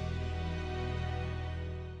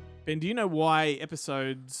 Ben, do you know why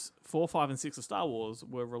episodes 4, 5, and 6 of Star Wars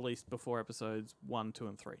were released before episodes 1, 2,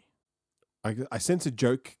 and 3? I sense a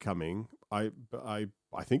joke coming. I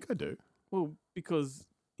think I do. Well, because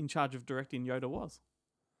in charge of directing Yoda was.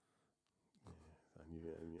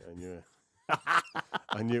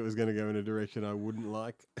 I knew it was going to go in a direction I wouldn't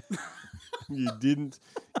like. You didn't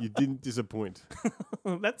disappoint.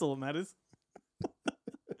 That's all that matters.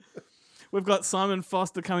 We've got Simon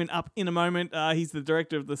Foster coming up in a moment. He's the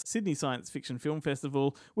director of the Sydney Science Fiction Film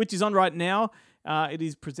Festival, which is on right now. It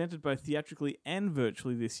is presented both theatrically and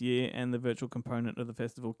virtually this year, and the virtual component of the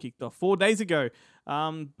festival kicked off 4 days ago.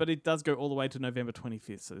 But it does go all the way to November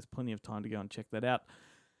 25th, so there's plenty of time to go and check that out.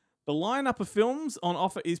 The lineup of films on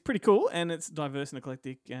offer is pretty cool, and it's diverse and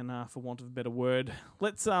eclectic, and for want of a better word,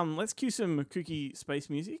 let's cue some kooky space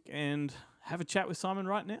music and have a chat with Simon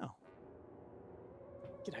right now.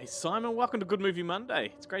 G'day, Simon. Welcome to Good Movie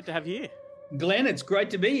Monday. It's great to have you here. Glenn, it's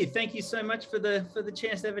great to be here. Thank you so much for the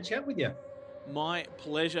chance to have a chat with you. My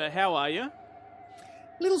pleasure. How are you?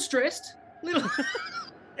 Little stressed, little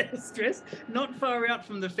stressed. Not far out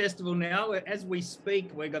from the festival now. As we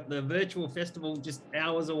speak, we've got the virtual festival just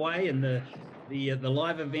hours away, and the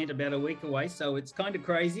live event about a week away. So it's kind of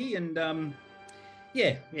crazy, and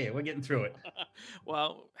yeah, we're getting through it.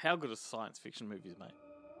 Well, how good are science fiction movies, mate?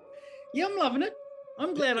 Yeah, I'm loving it.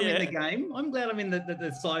 I'm glad I'm in the game. I'm glad I'm in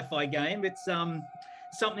the sci-fi game. It's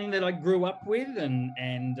something that I grew up with, and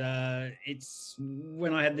it's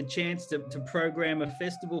when I had the chance to program a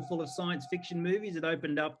festival full of science fiction movies. It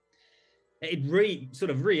opened up, it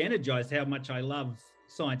sort of re-energized how much I love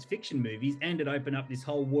science fiction movies, and it opened up this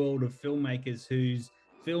whole world of filmmakers whose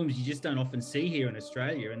films you just don't often see here in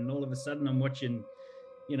Australia. And all of a sudden, I'm watching,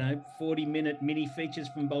 40-minute mini features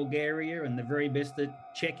from Bulgaria and the very best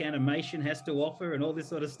that Czech animation has to offer, and all this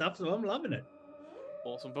sort of stuff. So I'm loving it.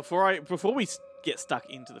 Awesome. Before we get stuck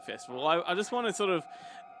into the festival, I just want to sort of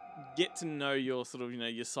get to know your sort of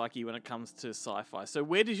your psyche when it comes to sci-fi. So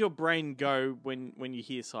where does your brain go when you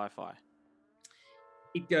hear sci-fi?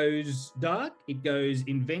 It goes dark. It goes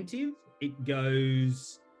inventive. It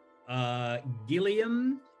goes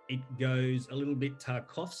Gilliam. It goes a little bit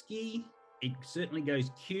Tarkovsky. It certainly goes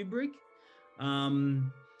Kubrick.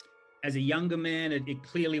 As a younger man, it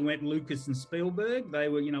clearly went Lucas and Spielberg. They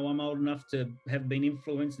were, I'm old enough to have been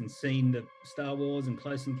influenced and seen the Star Wars and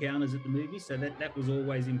Close Encounters at the movies, so that was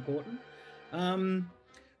always important.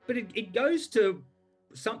 But it goes to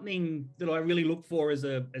something that I really look for as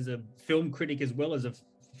a film critic as well as a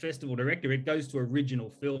festival director. It goes to original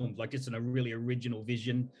films, like just a really original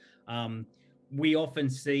vision. We often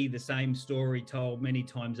see the same story told many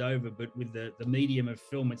times over, but with the medium of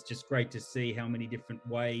film, it's just great to see how many different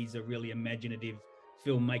ways a really imaginative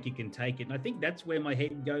filmmaker can take it. And I think that's where my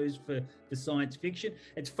head goes for science fiction.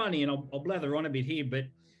 It's funny, and I'll blather on a bit here, but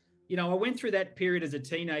I went through that period as a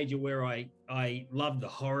teenager where I loved the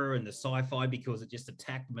horror and the sci-fi because it just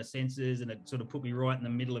attacked my senses and it sort of put me right in the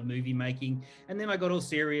middle of movie making. And then I got all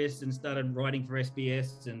serious and started writing for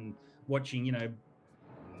SBS and watching,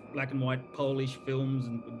 black and white Polish films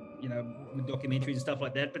and documentaries and stuff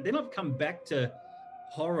like that. But then I've come back to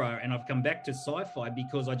horror and I've come back to sci-fi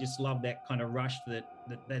because I just love that kind of rush that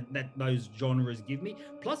those genres give me.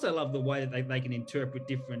 Plus I love the way that they can interpret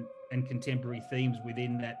different and contemporary themes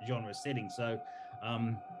within that genre setting. So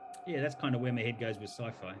that's kind of where my head goes with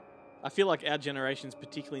sci-fi. I feel like our generation's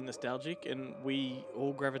particularly nostalgic, and we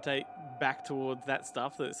all gravitate back towards that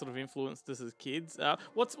stuff that sort of influenced us as kids.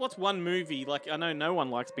 What's one movie, like, I know no one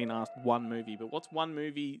likes being asked one movie, but what's one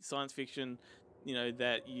movie, science fiction,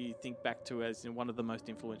 that you think back to as one of the most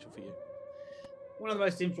influential for you? One of the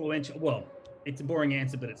most influential, well, it's a boring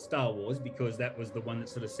answer, but it's Star Wars, because that was the one that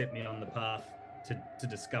sort of set me on the path to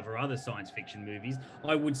discover other science fiction movies.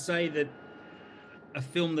 I would say that a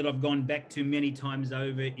film that I've gone back to many times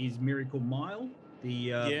over is Miracle Mile,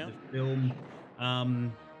 the film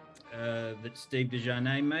that Steve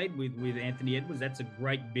DeJarnay made with Anthony Edwards. That's a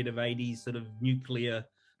great bit of 80s sort of nuclear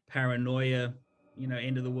paranoia,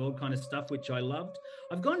 end of the world kind of stuff, which I loved.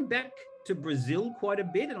 I've gone back to Brazil quite a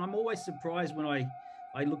bit, and I'm always surprised when I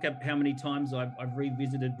look up how many times I've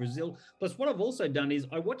revisited Brazil. Plus, what I've also done is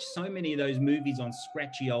I watched so many of those movies on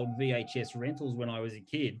scratchy old VHS rentals when I was a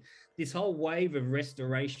kid. This whole wave of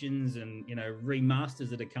restorations and, remasters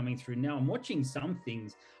that are coming through now. I'm watching some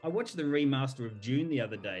things. I watched the remaster of Dune the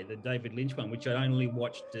other day, the David Lynch one, which I only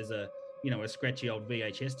watched as a scratchy old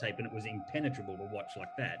VHS tape, and it was impenetrable to watch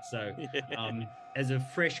like that. So as a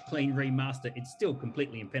fresh, clean remaster, it's still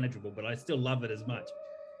completely impenetrable, but I still love it as much.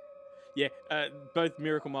 Yeah, both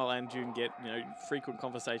Miracle Mile and Dune get frequent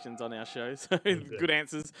conversations on our show, so good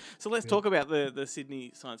answers. So let's talk about the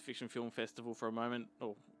Sydney Science Fiction Film Festival for a moment,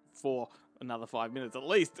 or for another 5 minutes at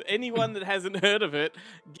least. Anyone that hasn't heard of it,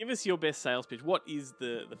 give us your best sales pitch. What is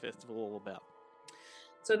the festival all about?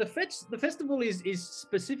 So the festival is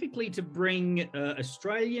specifically to bring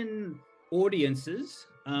Australian audiences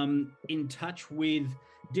in touch with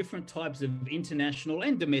different types of international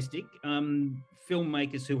and domestic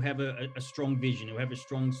filmmakers who have a strong vision, who have a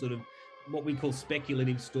strong sort of what we call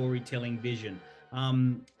speculative storytelling vision.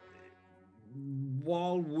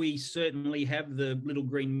 While we certainly have the Little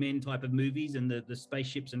Green Men type of movies and the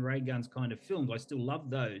spaceships and ray guns kind of films, I still love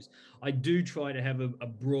those. I do try to have a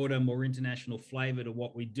broader, more international flavor to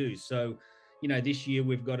what we do. So, this year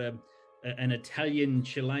we've got an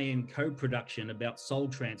Italian-Chilean co-production about soul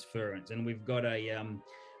transference, and we've got an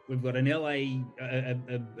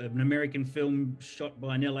American film shot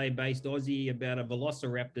by an LA-based Aussie about a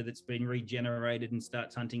velociraptor that's been regenerated and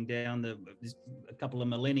starts hunting down a couple of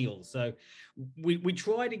millennials. So we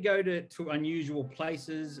try to go to unusual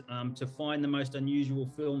places to find the most unusual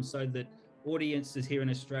films so that audiences here in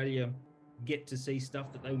Australia get to see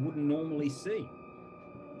stuff that they wouldn't normally see.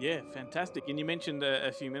 Yeah, fantastic. And you mentioned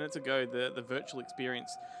a few minutes ago the virtual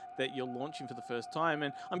experience that you're launching for the first time,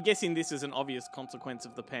 and I'm guessing this is an obvious consequence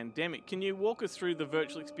of the pandemic. Can you walk us through the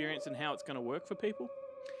virtual experience and how it's going to work for people?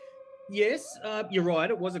 Yes, you're right.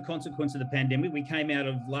 It was a consequence of the pandemic. We came out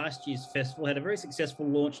of last year's festival, had a very successful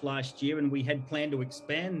launch last year, and we had planned to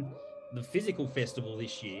expand the physical festival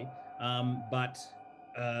this year, but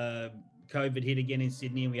COVID hit again in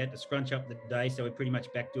Sydney, and we had to scrunch up the day, so we're pretty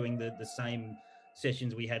much back doing the same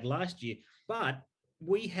sessions we had last year. But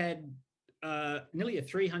we had nearly a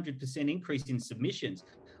 300% increase in submissions.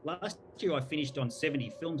 Last year, I finished on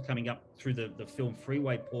 70 films coming up through the Film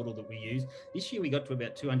Freeway portal that we use. This year, we got to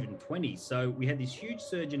about 220. So we had this huge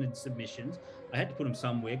surge in submissions. I had to put them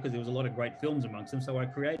somewhere because there was a lot of great films amongst them. So I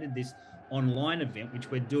created this online event, which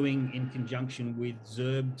we're doing in conjunction with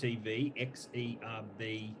Zerb TV,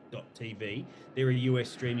 xerb.tv. They're a US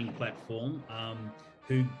streaming platform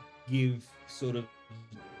who give sort of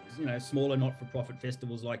smaller not-for-profit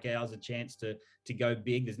festivals like ours a chance to go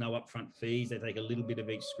big. There's no upfront fees. They take a little bit of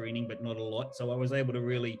each screening, but not a lot. So I was able to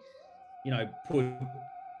really, put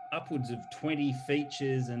upwards of 20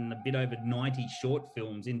 features and a bit over 90 short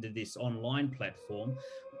films into this online platform.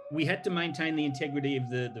 We had to maintain the integrity of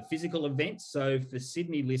the physical event. So for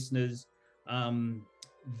Sydney listeners,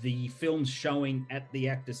 the films showing at the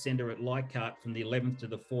Actor Centre at Leichhardt from the 11th to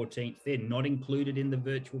the 14th, they're not included in the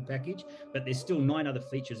virtual package, but there's still 9 other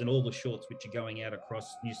features and all the shorts which are going out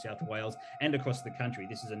across New South Wales and across the country.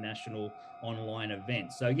 This is a national online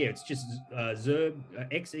event. So yeah, it's just Zerb,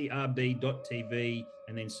 xerb.tv,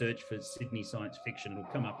 and then search for Sydney Science Fiction. It'll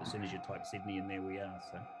come up as soon as you type Sydney, and there we are.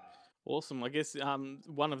 So. Awesome. I guess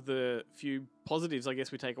one of the few positives I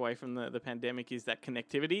guess we take away from the pandemic is that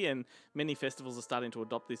connectivity, and many festivals are starting to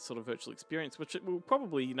adopt this sort of virtual experience, which will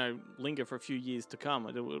probably linger for a few years to come.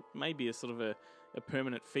 It may be a sort of a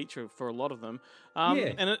permanent feature for a lot of them.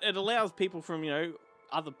 And it allows people from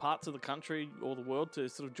other parts of the country or the world to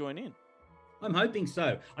sort of join in. I'm hoping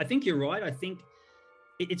so. I think you're right. I think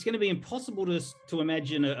it's going to be impossible to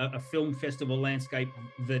imagine a film festival landscape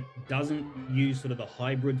that doesn't use sort of the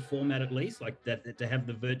hybrid format, at least, like that, to have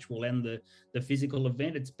the virtual and the physical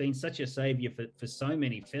event. It's been such a savior for so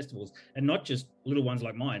many festivals, and not just little ones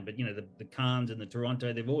like mine, but the Cannes and the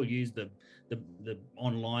Toronto. They've all used the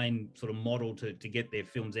online sort of model to get their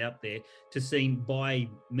films out there to seen by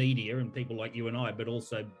media and people like you and I, but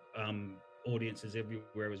also audiences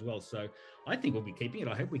everywhere as well. So I think we'll be keeping it.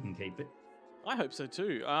 I hope we can keep it. I hope so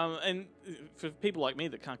too. And for people like me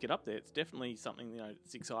that can't get up there, it's definitely something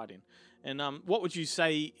that's exciting. And what would you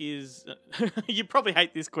say is? You probably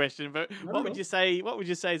hate this question, but what would you say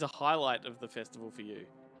is a highlight of the festival for you?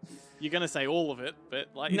 You're going to say all of it, but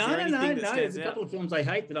is there anything that stands There's a out? couple of films I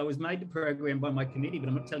hate that I was made to program by my committee, but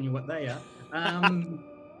I'm not telling you what they are.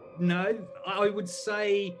 No, I would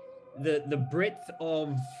say the breadth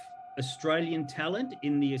of Australian talent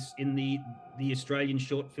in the Australian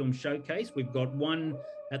Short Film Showcase. We've got one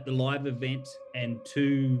at the live event and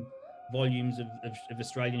 2 volumes of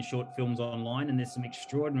Australian short films online, and there's some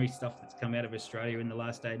extraordinary stuff that's come out of Australia in the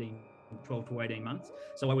last 12 to 18 months.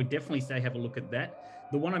 So I would definitely say have a look at that.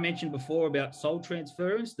 The one I mentioned before about Soul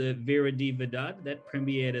Transference, the Vera de Verdad, that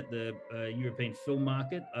premiered at the European Film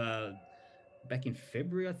Market back in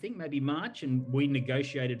February, I think, maybe March, and we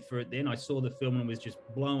negotiated for it then. I saw the film and was just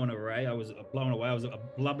blown away. I was a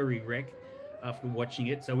blubbery wreck after watching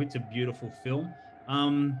it. So it's a beautiful film.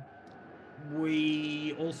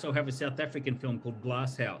 We also have a South African film called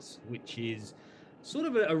Glass House, which is sort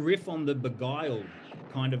of a riff on the Beguiled,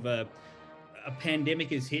 kind of a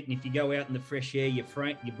pandemic has hit, and if you go out in the fresh air, your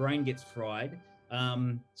brain gets fried.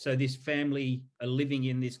 So this family are living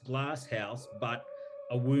in this glass house, but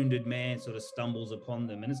a wounded man sort of stumbles upon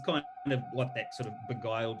them, and it's kind of like that sort of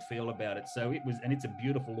Beguiled feel about it. So it's a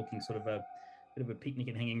beautiful looking sort of a bit of a picnic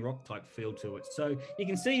and hanging rock type feel to it. So you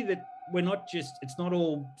can see that it's not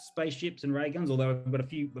all spaceships and ray guns, although I've got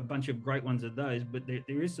a bunch of great ones of those, but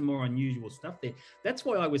there is some more unusual stuff there. That's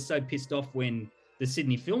why I was so pissed off when the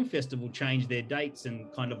Sydney Film Festival changed their dates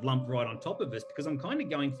and kind of lumped right on top of us, because I'm kind of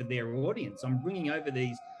going for their audience. I'm bringing over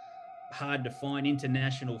these hard to find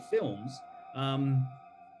international films,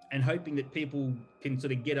 and hoping that people can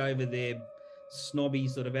sort of get over their snobby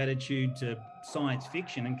sort of attitude to science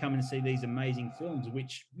fiction and come and see these amazing films,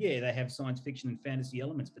 which, they have science fiction and fantasy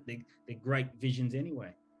elements, but they're great visions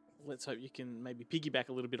anyway. Let's hope you can maybe piggyback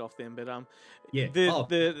a little bit off them, but well,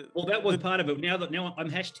 that was part of it. Now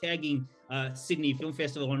I'm hashtagging Sydney Film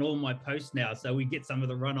Festival on all my posts now, so we get some of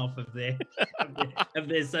the runoff of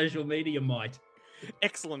their social media might.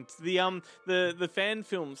 Excellent. The fan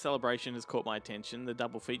film celebration has caught my attention. The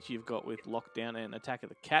double feature you've got with Lockdown and Attack of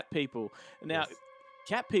the Cat People. Now, yes.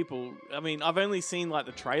 Cat People, I mean, I've only seen like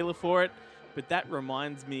the trailer for it, but that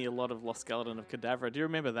reminds me a lot of Lost Skeleton of Cadavra. Do you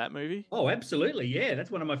remember that movie? Oh, absolutely. Yeah,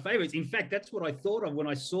 that's one of my favorites. In fact, that's what I thought of when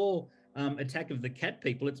I saw Attack of the Cat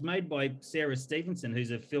People. It's made by Sarah Stevenson,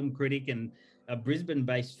 who's a film critic and a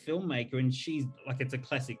Brisbane-based filmmaker, and she's like, it's a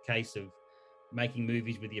classic case of making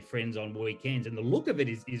movies with your friends on weekends, and the look of it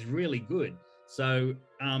is really good. So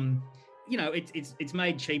it's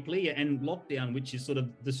made cheaply, and Lockdown, which is sort of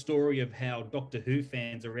the story of how Doctor Who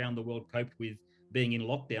fans around the world coped with being in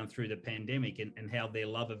lockdown through the pandemic, and how their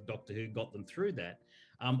love of Doctor Who got them through that.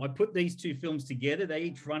 I put these two films together. They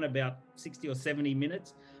each run about 60 or 70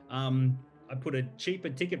 minutes. I put a cheaper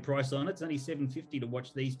ticket price on it. It's only $7.50 to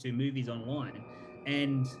watch these two movies online.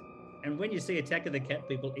 And when you see Attack of the Cat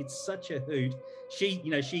People, it's such a hoot. She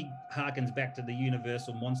harkens back to the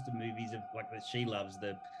Universal monster movies of like that she loves,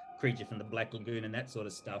 the Creature from the Black Lagoon and that sort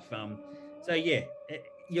of stuff. So yeah,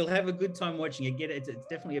 you'll have a good time watching it. It's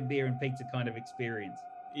definitely a beer and pizza kind of experience.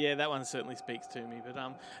 Yeah, that one certainly speaks to me.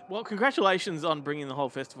 But well, congratulations on bringing the whole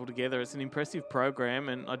festival together. It's an impressive program,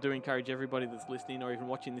 and I do encourage everybody that's listening or even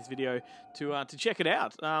watching this video to check it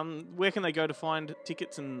out. Where can they go to find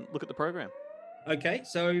tickets and look at the program? Okay,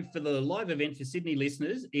 so for the live event for Sydney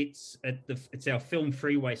listeners, it's our Film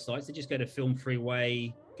Freeway site. So just go to Film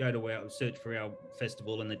Freeway, go to our search for our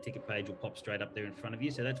festival, and the ticket page will pop straight up there in front of you.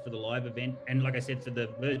 So that's for the live event. And like I said, for the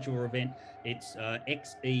virtual event, it's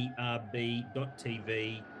xerb.tv.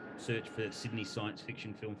 Search for Sydney Science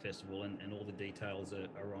Fiction Film Festival, and all the details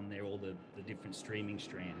are on there, all the different streaming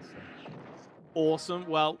strands. So. Awesome.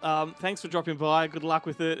 Well, thanks for dropping by. Good luck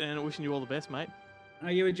with it, and wishing you all the best, mate.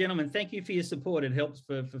 Are you a gentleman? Thank you for your support. It helps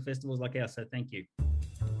for festivals like ours, so thank you.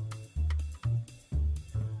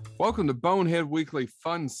 Welcome to Bonehead Weekly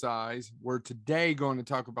Fun Size. We're today going to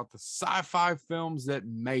talk about the sci-fi films that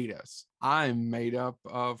made us. I'm made up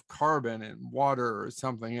of carbon and water or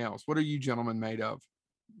something else. What are you gentlemen made of?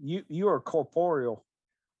 You are corporeal.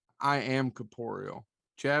 I am corporeal.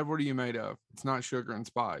 Chad, what are you made of? It's not sugar and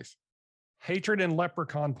spice. Hatred and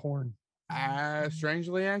leprechaun porn.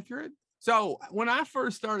 Strangely accurate. So when I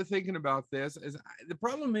first started thinking about this, the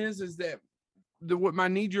problem is that what my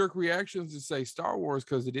knee-jerk reaction is to say Star Wars,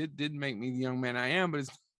 because it did make me the young man I am. But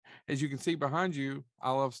as you can see behind you,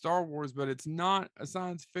 I love Star Wars, but it's not a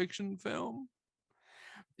science fiction film.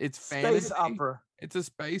 It's fantasy. Space opera. It's a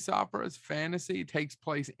space opera. It's fantasy. It takes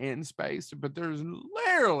place in space, but there's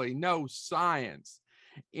literally no science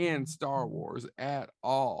in Star Wars at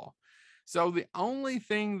all. So the only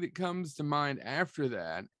thing that comes to mind after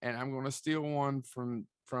that, and I'm going to steal one from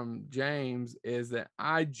James, is that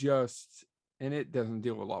and it doesn't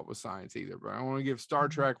deal a lot with science either, but I want to give Star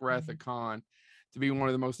Trek Wrath of Khan to be one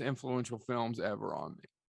of the most influential films ever on me.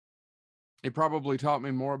 It probably taught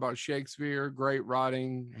me more about Shakespeare, great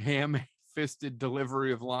writing, ham-fisted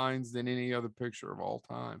delivery of lines than any other picture of all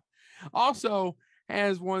time. Also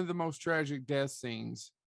has one of the most tragic death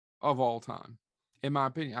scenes of all time. In my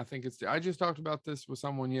opinion, I just talked about this with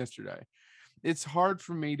someone yesterday. It's hard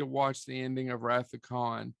for me to watch the ending of Wrath of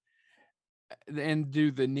Khan and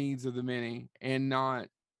do the needs of the many and not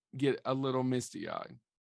get a little misty-eyed.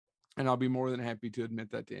 And I'll be more than happy to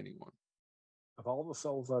admit that to anyone. Of all the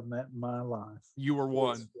souls I've met in my life, you were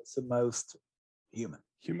one. It's the most human.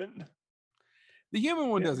 The human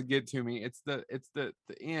one doesn't get to me. It's the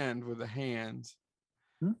end with the hands.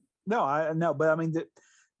 No, I know, but I mean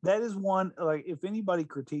that is one, like, if anybody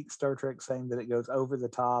critiques Star Trek saying that it goes over the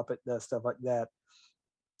top, it does stuff like that,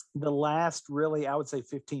 the last really, I would say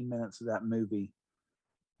 15 minutes of that movie,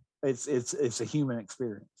 it's a human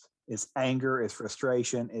experience. It's anger, it's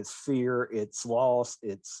frustration, it's fear, it's loss,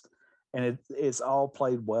 it's all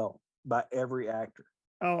played well by every actor.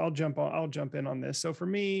 I'll jump in on this. So for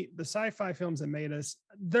me, the sci-fi films that made us,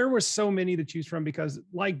 there were so many to choose from because,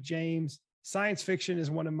 like James, science fiction is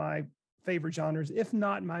one of my favorite genres, if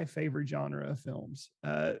not my favorite genre of films.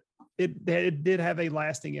 It did have a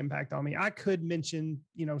lasting impact on me. I could mention,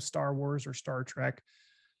 Star Wars or Star Trek,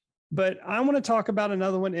 but I want to talk about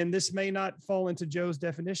another one, and this may not fall into Joe's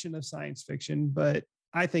definition of science fiction, but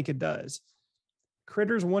I think it does.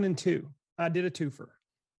 Critters 1 and 2. I did a twofer.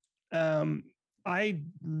 I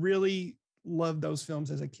really loved those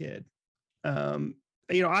films as a kid. I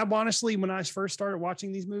honestly, when I first started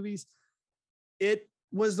watching these movies, it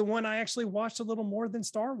was the one I actually watched a little more than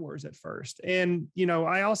Star Wars at first. And,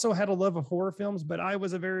 I also had a love of horror films, but I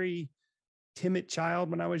was a very timid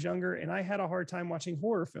child when I was younger, and I had a hard time watching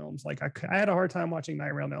horror films. Like I had a hard time watching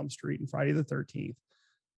Nightmare on Elm Street and Friday the 13th,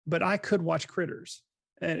 but I could watch Critters.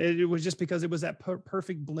 And it was just because it was that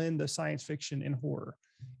perfect blend of science fiction and horror.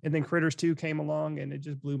 And then Critters 2 came along, and it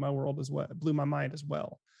just blew my mind as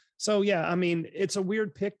well. So yeah, I mean, it's a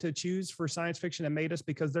weird pick to choose for science fiction that made us,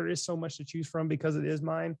 because there is so much to choose from because it is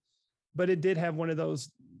mine, but it did have one of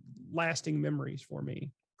those lasting memories for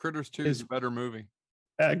me. Critters 2 is a better movie.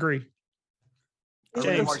 I agree.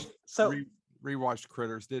 Rewatched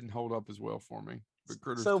Critters. Didn't hold up as well for me, but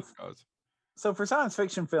Critters 2 does. So for science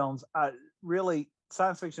fiction films,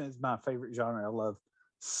 science fiction is my favorite genre. I love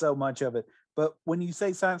so much of it. But when you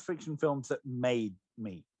say science fiction films that made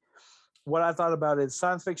me, what I thought about is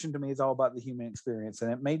science fiction to me is all about the human experience.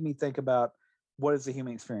 And it made me think about what is the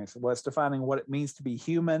human experience? Well, it's defining what it means to be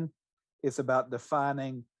human. It's about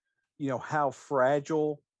defining, how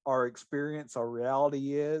fragile our experience, our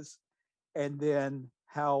reality is, and then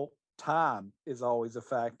how time is always a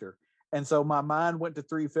factor. And so my mind went to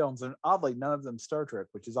 3 films, and oddly, none of them Star Trek,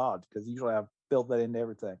 which is odd because usually I've built that into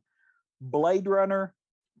everything. Blade Runner,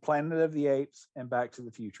 Planet of the Apes, and Back to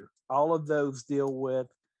the Future. All of those deal with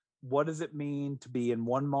what does it mean to be in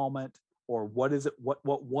one moment, or what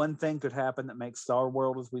one thing could happen that makes our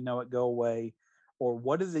world as we know it go away, or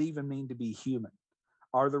what does it even mean to be human?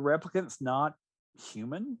 Are the replicants not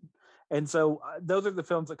human? And so those are the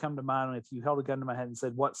films that come to mind. And if you held a gun to my head and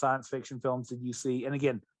said, what science fiction films did you see? And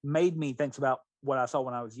again, made me think about what I saw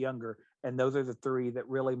when I was younger. And those are the 3 that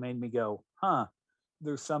really made me go,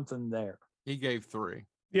 there's something there. He gave 3.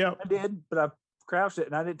 Yeah, I did, but I crouched it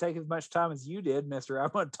and I didn't take as much time as you did, mister. I'm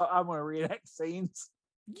going to reenact scenes.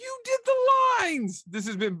 You did the lines. This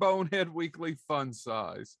has been Bonehead Weekly Fun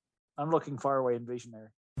Size. I'm looking far away and visionary.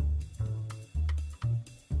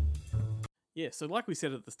 Yeah, so like we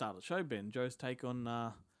said at the start of the show, Ben, Joe's take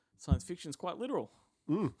on science fiction is quite literal.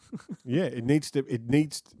 Yeah, it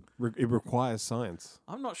requires science.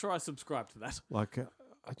 I'm not sure I subscribe to that. Like,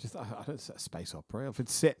 I don't say space opera. If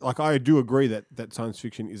it's set, like, I do agree that science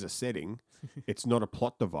fiction is a setting. It's not a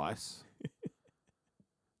plot device.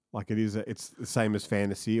 Like it's the same as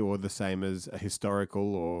fantasy or the same as a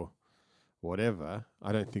historical or whatever.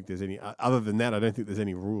 I don't think there's any, other than that, I don't think there's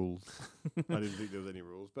any rules. I didn't think there was any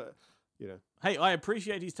rules, but, Hey, I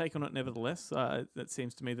appreciate his take on it nevertheless. That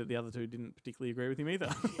seems to me that the other 2 didn't particularly agree with him either.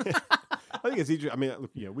 I think it's interesting. I mean,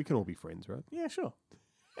 look, we can all be friends, right? Yeah, sure.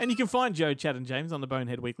 And you can find Joe, Chad, and James on the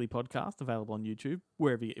Bonehead Weekly podcast, available on YouTube,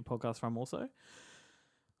 wherever you get your podcasts from also.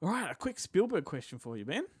 All right, a quick Spielberg question for you,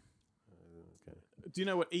 Ben. Okay. Do you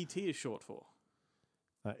know what ET is short for?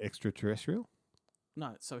 Extraterrestrial?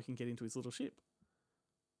 No, so he can get into his little ship.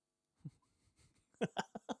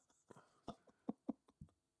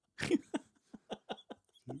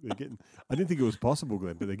 I didn't think it was possible,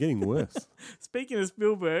 Glenn, but they're getting worse. Speaking of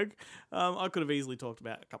Spielberg, I could have easily talked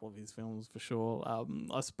about a couple of his films for sure.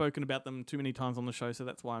 I've spoken about them too many times on the show, so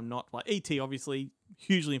that's why I'm not. Like E.T., obviously,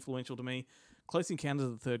 hugely influential to me. Close Encounters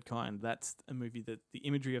of the Third Kind, that's a movie that the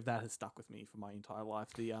imagery of that has stuck with me for my entire life.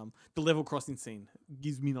 The level crossing scene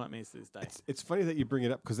gives me nightmares to this day. It's funny that you bring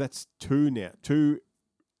it up because that's 2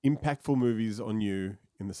 impactful movies on you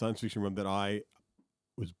in the science fiction realm that I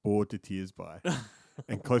was bored to tears by.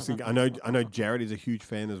 And Close Encounters, I know Jared is a huge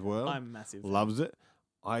fan as well. I'm massive. Loves it.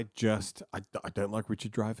 I don't like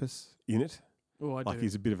Richard Dreyfuss in it. Oh, I do. Like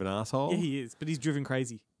he's a bit of an asshole. Yeah, he is, but he's driven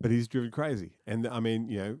crazy. And I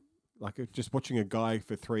mean, like just watching a guy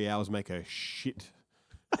for 3 hours make a shit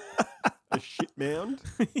mound.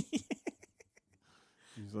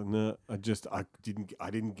 He's like, no, I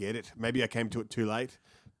didn't get it. Maybe I came to it too late,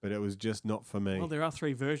 but it was just not for me. Well, there are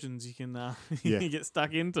 3 versions you can Yeah. you get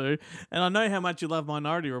stuck into, and I know how much you love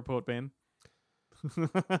Minority Report, Ben.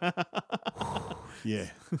 Yeah.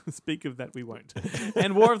 Speak of that, we won't.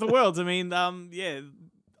 And War of the Worlds. I mean, yeah,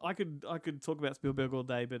 I could talk about Spielberg all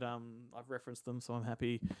day, but I've referenced them, so I'm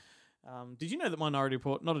happy. Did you know that Minority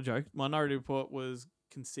Report, not a joke, Minority Report was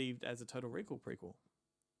conceived as a Total Recall prequel?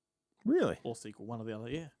 Really? Or sequel, one or the other,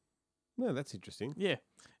 yeah. No, that's interesting. Yeah.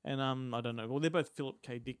 And I don't know. Well, they're both Philip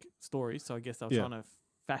K. Dick stories, so I guess they were Yeah. trying to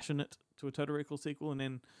fashion it to a Total Recall sequel, and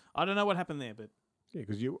then I don't know what happened there, but Yeah,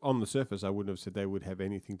 because on the surface, I wouldn't have said they would have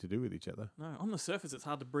anything to do with each other. no, on the surface it's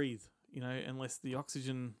hard to breathe, unless the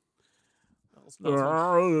oxygen. That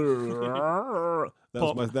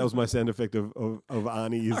was my sound effect of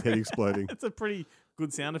Arnie, his head exploding. It's a pretty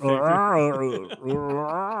good sound effect.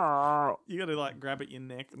 You got to like grab at your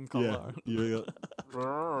neck and collar. Yeah.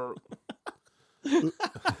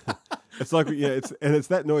 It's like it's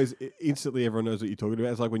that noise. Instantly, everyone knows what you're talking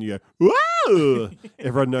about. It's like when you go, "Whoa!"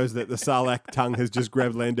 Everyone knows that the Sarlacc tongue has just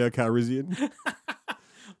grabbed Lando Calrissian.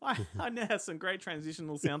 I now have some great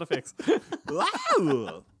transitional sound effects.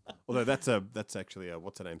 Although that's actually a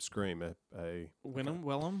what's her name scream a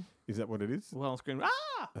Wellham. Is that what it is? Wellham scream.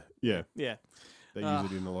 Ah. Yeah. Yeah. They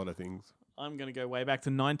use it in a lot of things. I'm going to go way back to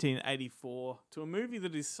 1984 to a movie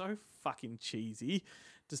that is so fucking cheesy.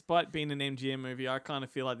 Despite being an MGM movie, I kind of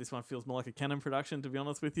feel like this one feels more like a Canon production, to be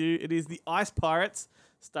honest with you. It is The Ice Pirates,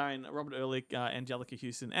 starring Robert Ehrlich, Angelica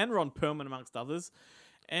Houston, and Ron Perlman, amongst others.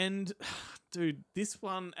 And, dude, this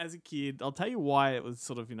one, as a kid, I'll tell you why it was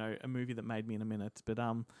sort of, a movie that made me in a minute. But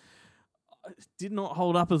it did not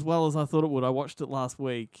hold up as well as I thought it would. I watched it last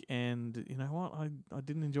week, and you know what? I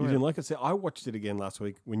didn't enjoy You it. didn't like it? So I watched it again last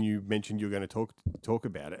week when you mentioned you were going to talk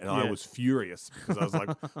about it, and I Yeah. was furious because I was like,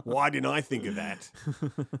 "Why didn't I think of that?"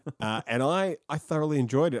 And I thoroughly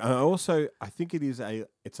enjoyed it. And I think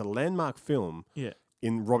it's a landmark film Yeah.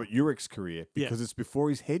 in Robert Urich's career Yeah. because it's before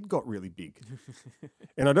his head got really big.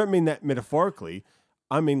 And I don't mean that metaphorically.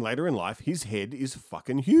 I mean later in life, his head is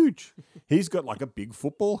fucking huge. He's got like a big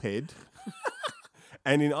football head.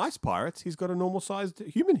 And in Ice Pirates, he's got a normal sized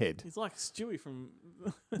human head. He's like Stewie from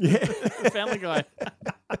Yeah. Family Guy.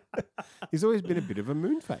 He's always been a bit of a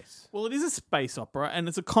moon face. Well, it is a space opera, and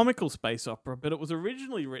it's a comical space opera, but it was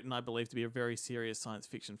originally written, I believe, to be a very serious science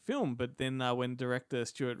fiction film. But then when director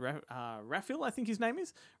Stuart Raphael, I think his name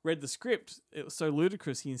is, read the script, it was so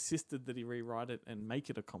ludicrous, he insisted that he rewrite it and make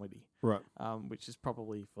it a comedy. Right. Which is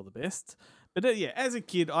probably for the best. But yeah, as a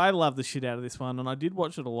kid, I loved the shit out of this one, and I did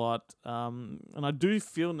watch it a lot. And I do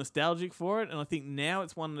feel nostalgic for it, and I think now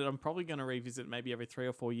it's one that I'm probably going to revisit maybe every 3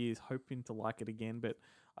 or 4 years, hoping to like it again. But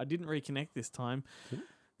I didn't reconnect this time.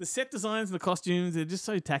 The set designs and the costumes, they're just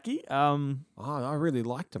so tacky. I really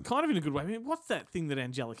liked them. Kind of in a good way. I mean, what's that thing that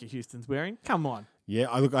Angelica Houston's wearing? Come on. Yeah,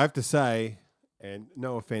 I have to say, and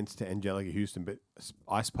no offense to Angelica Houston, but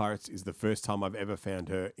Ice Pirates is the first time I've ever found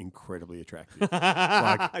her incredibly attractive.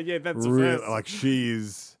 Yeah, that's the really, first. like she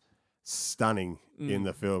is stunning in Mm.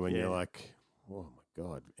 the film, and Yeah. you're like, oh my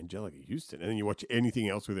God, Angelica Houston. And then you watch anything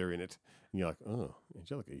else with her in it, and you're like, oh,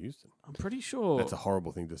 Angelica Houston. I'm pretty sure. That's a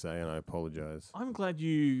horrible thing to say, and I apologize. I'm glad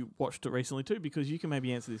you watched it recently too, because you can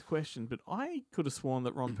maybe answer this question. But I could have sworn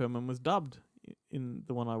that Ron Perlman was dubbed in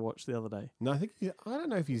the one I watched the other day. No, I don't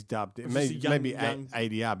know if he's dubbed. Or just a young- Maybe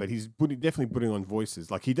ADR, but he's definitely putting on voices.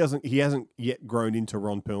 Like he hasn't yet grown into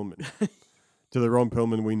Ron Perlman, to the Ron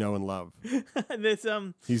Perlman we know and love. There's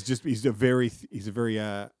He's a very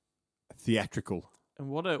theatrical. And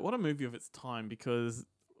what a movie of its time, because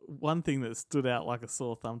one thing that stood out like a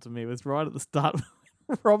sore thumb to me was right at the start.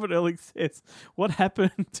 Robert Ehrlich says, "What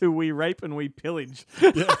happened to we rape and we pillage?"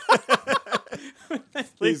 Yeah. That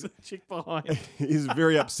leaves the chick behind. He's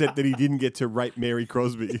very upset that he didn't get to rape Mary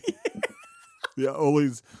Crosby. Yeah, all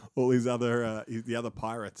these other the other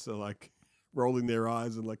pirates are like rolling their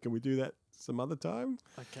eyes and like, can we do that some other time?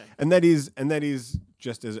 Okay. And that is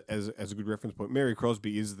just as a good reference point. Mary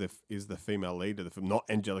Crosby is the female lead of the film, not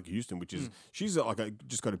Angelica Houston, which is she's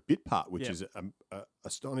just got a bit part, which is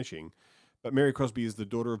astonishing. But Mary Crosby is the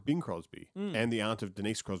daughter of Bing Crosby and the aunt of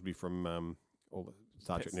Denise Crosby from all the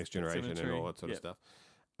Star Trek Next Generation and all that sort of stuff.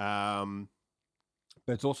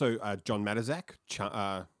 But it's also John Matizak,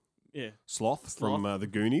 Sloth from the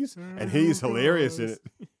Goonies, and he's hilarious in it.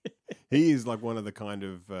 He is like one of the kind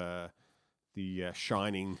of the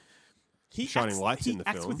shining lights in the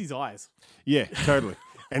film. He acts with his eyes. Yeah, totally.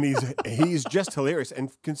 And he's just hilarious. And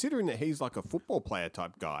considering that he's like a football player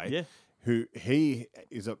type guy, who he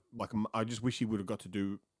is I just wish he would have got to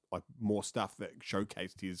do like more stuff that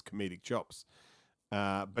showcased his comedic chops.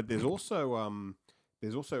 But there's also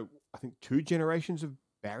I think 2 generations of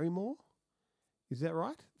Barrymore. Is that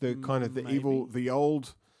right? The kind of the Maybe. evil, the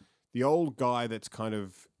old guy that's kind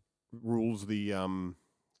of rules the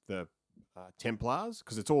Templars,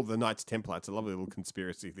 because it's all the Knights Templar. It's a lovely little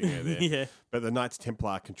conspiracy thing over there. Yeah. But the Knights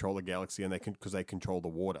Templar control the galaxy, and because they control the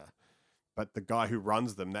water. But the guy who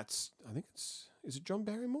runs them, is it John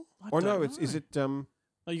Barrymore? Is it? Oh,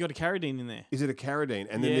 you got a Carradine in there. Is it a Carradine?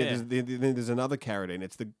 And then there's another Carradine.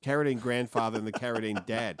 It's the Carradine grandfather and the Carradine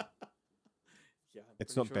dad. Yeah,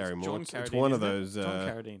 it's not Barrymore. John It's Carradine, one of isn't it? those.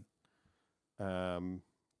 John Carradine.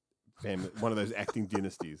 One of those acting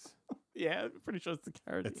dynasties. Yeah, I'm pretty sure it's the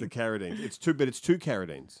Carradine. It's the Carradine. It's two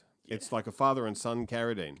Carradines. Yeah. It's like a father and son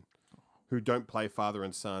Carradine, who don't play father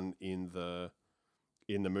and son in the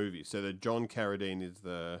movie. So the John Carradine is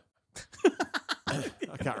the.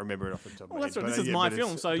 I can't remember it off the top of my Well, that's head. right. but, This is my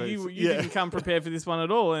film, so you didn't come prepared for this one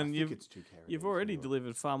at all, and you've already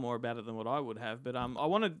delivered far more about it than what I would have. But I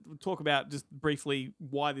want to talk about just briefly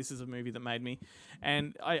why this is a movie that made me,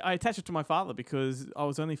 and I attach it to my father because I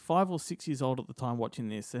was only 5 or 6 years old at the time watching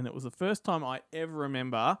this, and it was the first time I ever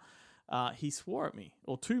remember he swore at me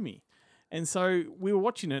or to me. And so we were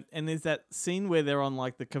watching it, and there's that scene where they're on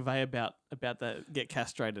like the conveyor belt about to get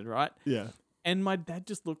castrated, right? Yeah. And my dad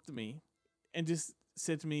just looked at me and just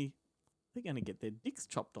said to me, "They're going to get their dicks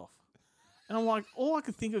chopped off." And I'm like, all I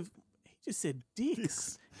could think of, he just said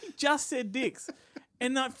dicks. He just said dicks.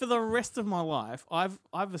 And for the rest of my life, I've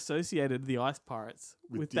associated the Ice Pirates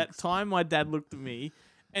with that time my dad looked at me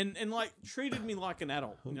and like treated me like an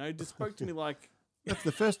adult, just spoke to me like. That's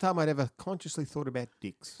the first time I'd ever consciously thought about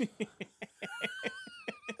dicks.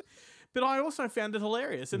 But I also found it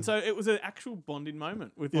hilarious. And so it was an actual bonding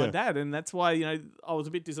moment with my Yeah. dad. And that's why, I was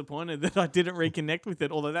a bit disappointed that I didn't reconnect with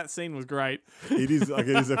it, although that scene was great. It is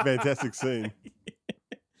a fantastic scene.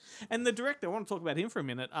 And the director, I want to talk about him for a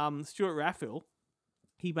minute. Stuart Raphael,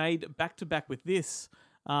 he made back-to-back with this,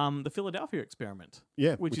 The Philadelphia Experiment.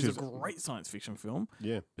 Yeah, Which is a great science fiction film.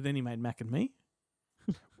 Yeah. But then he made Mac and Me.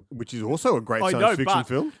 Which is also a great I science know, fiction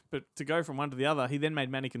film. But to go from one to the other, he then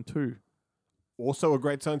made Mannequin 2. Also a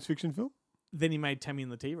great science fiction film. Then he made Tammy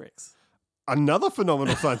and the T-Rex. Another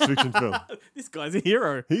phenomenal science fiction film. This guy's a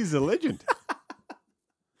hero. He's a legend.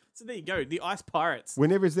 So there you go. The Ice Pirates.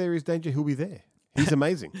 Whenever there is danger, he'll be there. He's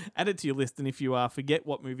amazing. Add it to your list, and if you forget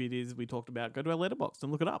what movie it is we talked about, go to our letterbox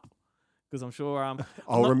and look it up. Because I'm sure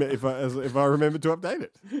I'll remember if I remember to update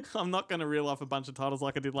it. I'm not going to reel off a bunch of titles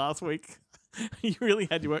like I did last week. You really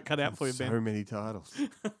had your work cut out for you, Ben. So many titles.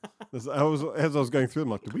 As I was going through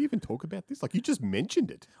them, like, did we even talk about this? Like, you just mentioned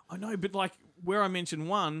it. I know, but like where I mentioned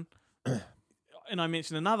one and I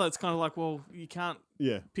mentioned another, it's kind of like, well, you can't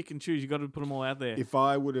pick and choose. You got to put them all out there. If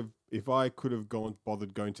I could have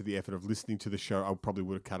bothered going to the effort of listening to the show, I probably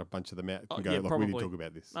would have cut a bunch of them out and go, like, we didn't talk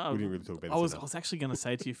about this. No, We didn't really talk about I this. was actually going to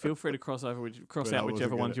say to you, feel free to cross out But I whichever wasn't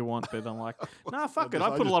ones gonna. you want, but I'm like, nah, fuck it. I I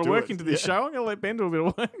put a just lot of do work it. into this Yeah. show. I'm going to let Ben do a bit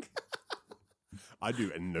of work. I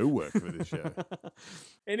do no work for this show.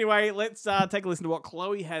 Anyway, let's take a listen to what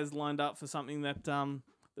Chloe has lined up for something that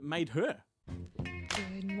made her.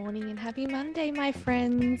 Good morning and happy Monday, my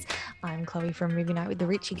friends. I'm Chloe from Movie Night with the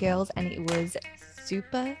Richie Girls, and it was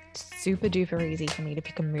super duper easy for me to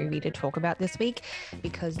pick a movie to talk about this week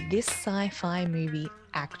because this sci-fi movie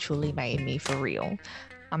actually made me for real.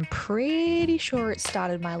 I'm pretty sure it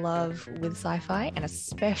started my love with sci-fi, and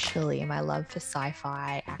especially my love for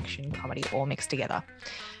sci-fi, action, comedy, all mixed together.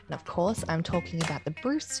 And of course, I'm talking about the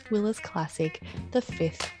Bruce Willis classic, The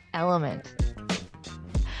Fifth Element.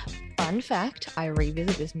 Fun fact, I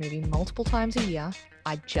revisit this movie multiple times a year.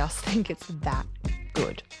 I just think it's that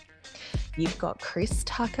good. You've got Chris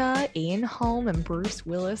Tucker, Ian Holm, and Bruce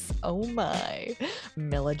Willis. Oh my.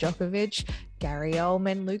 Mila Djokovic, Gary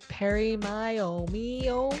Oldman, Luke Perry, my oh me,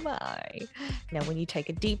 oh my. Now, when you take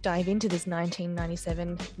a deep dive into this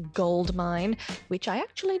 1997 gold mine, which I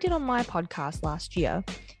actually did on my podcast last year,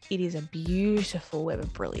 it is a beautiful web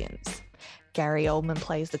of brilliance. Gary Oldman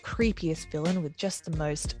plays the creepiest villain with just the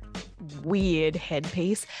most weird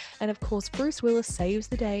headpiece. And of course, Bruce Willis saves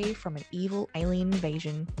the day from an evil alien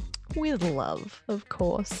invasion with love, of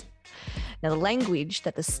course. Now, the language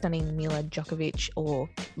that the stunning Mila Djokovic, or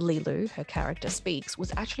Lilu, her character, speaks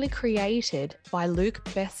was actually created by Luc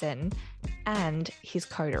Besson and his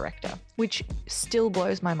co-director, which still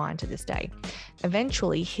blows my mind to this day.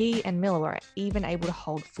 Eventually, he and Mila were even able to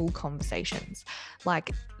hold full conversations.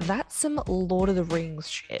 Like, that's some Lord of the Rings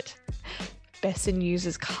shit. Besson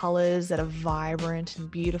uses colors that are vibrant and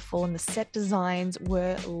beautiful, and the set designs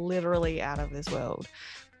were literally out of this world.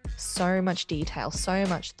 So much detail, so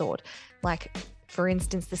much thought. Like, for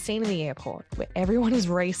instance, the scene in the airport where everyone is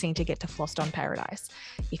racing to get to Floston Paradise.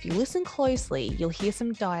 If you listen closely, you'll hear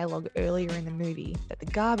some dialogue earlier in the movie that the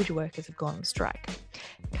garbage workers have gone on strike.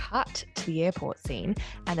 Cut to the airport scene,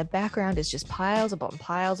 and the background is just piles upon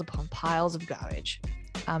piles upon piles of garbage.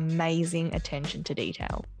 Amazing attention to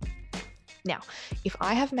detail. Now, if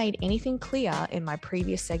I have made anything clear in my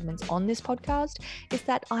previous segments on this podcast, is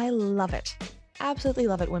that I love it. Absolutely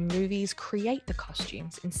love it when movies create the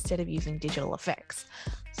costumes instead of using digital effects.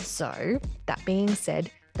 So, that being said,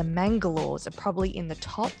 the Mangalores are probably in the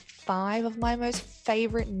top 5 of my most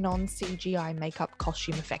favorite non-CGI makeup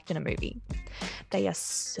costume effect in a movie. They are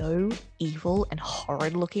so evil and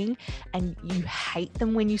horrid looking, and you hate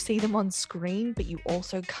them when you see them on screen, but you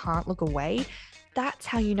also can't look away. That's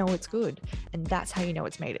how you know it's good, and that's how you know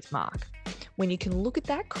it's made its mark. When you can look at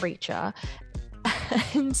that creature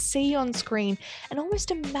and see on screen and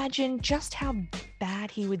almost imagine just how bad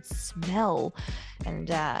he would smell, and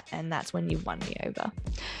that's when you've won me over.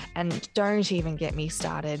 And don't even get me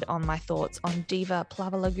started on my thoughts on Diva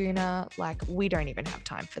Plava Laguna. Like, we don't even have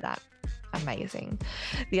time for that. Amazing.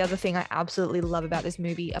 The other thing I absolutely love about this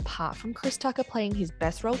movie, apart from Chris Tucker playing his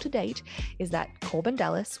best role to date, is that Corbin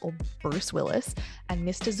Dallas, or Bruce Willis, and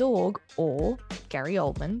Mr. Zorg, or Gary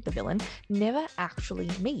Oldman, the villain, never actually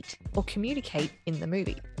meet or communicate in the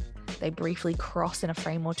movie. They briefly cross in a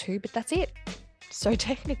frame or two, but that's it. So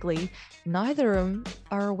technically, neither of them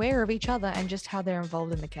are aware of each other and just how they're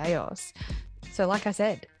involved in the chaos. So like I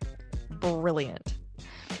said, brilliant.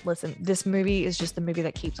 Listen, this movie is just the movie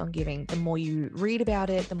that keeps on giving. The more you read about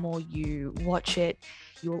it, the more you watch it,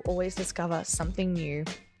 you will always discover something new.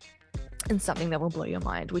 and something that will blow your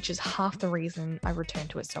mind, which is half the reason I return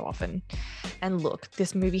to it so often. And look,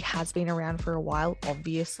 this movie has been around for a while,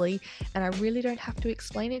 obviously, and I really don't have to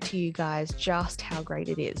explain it to you guys just how great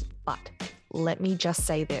it is. But let me just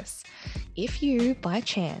say this. If you, by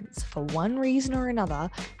chance, for one reason or another,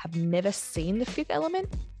 have never seen The Fifth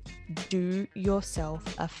Element, do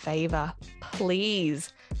yourself a favor.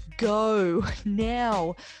 Please go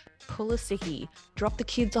now. Pull a sickie. Drop the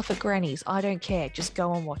kids off at Granny's. I don't care. Just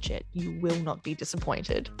go and watch it. You will not be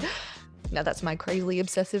disappointed. Now, that's my crazily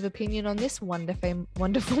obsessive opinion on this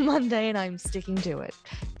wonderful Monday, and I'm sticking to it.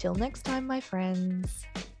 Till next time, my friends.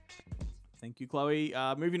 Thank you, Chloe.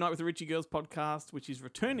 Movie Night with the Richie Girls podcast, which is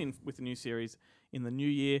returning with a new series in the new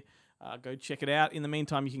year. Go check it out. In the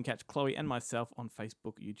meantime, you can catch Chloe and myself on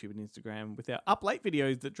Facebook, YouTube, and Instagram with our Up Late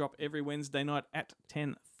videos that drop every Wednesday night at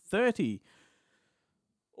 10:30.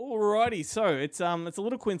 Alrighty, so it's a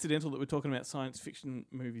little coincidental that we're talking about science fiction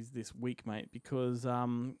movies this week, mate, because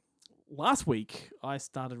last week I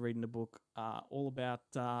started reading a book all about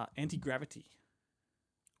anti-gravity.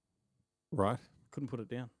 Right. Couldn't put it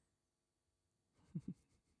down.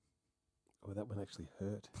 Oh, that one actually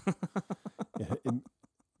hurt. Yeah,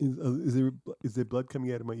 is there blood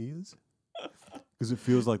coming out of my ears? Because it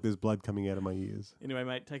feels like there's blood coming out of my ears. Anyway,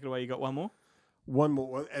 mate, take it away. You got one more? One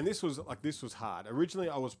more, and this was hard. Originally,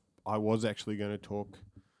 I was actually going to talk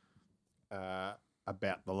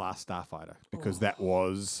about The Last Starfighter because that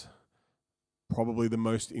was probably the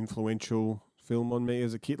most influential film on me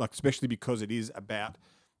as a kid. Like, especially because it is about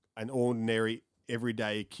an ordinary,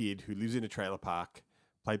 everyday kid who lives in a trailer park,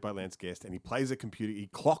 played by Lance Guest, and he plays a computer. He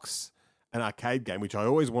clocks an arcade game, which I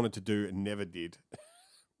always wanted to do and never did,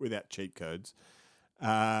 without cheat codes.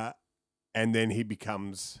 And then he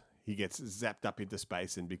gets zapped up into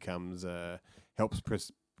space and becomes helps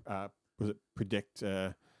predict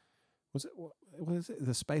what is it?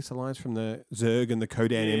 The Space Alliance from the Zerg and the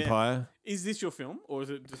Kodan Empire. Is this your film, or is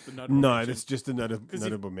it just a notable No, mention? it's just a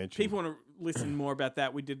notable mention. People want to listen more about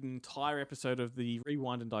that. We did an entire episode of the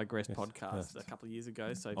Rewind and Digress podcast a couple of years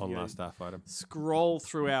ago. So if on you Last Starfighter, scroll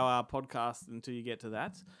through our podcast until you get to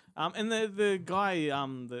that. And the guy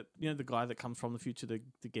the guy that comes from the future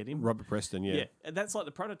to get him, Robert Preston. Yeah, and that's like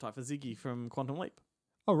the prototype for Ziggy from Quantum Leap.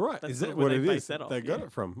 Oh right, That's is sort that of where what they it base is? that off, They got yeah.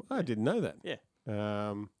 it from. I didn't know that. Yeah.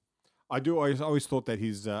 I always thought that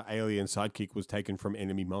his alien sidekick was taken from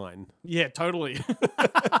Enemy Mine. Yeah, totally.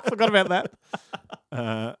 Forgot about that.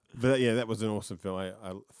 But yeah, that was an awesome film. I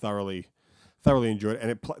thoroughly enjoyed it,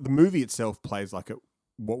 and the movie itself plays like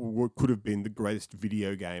what could have been the greatest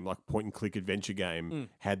video game, like point and click adventure game,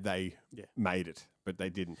 had they made it, but they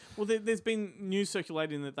didn't. Well, there's been news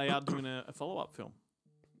circulating that they are doing a follow-up film.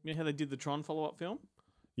 You know how they did the Tron follow-up film?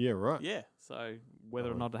 Yeah, right. Yeah, so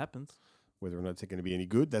whether or not it happens. Whether or not it's going to be any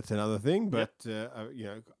good, that's another thing. But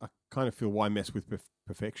I kind of feel why mess with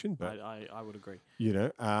perfection. But I would agree.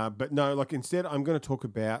 But no, like instead, I'm going to talk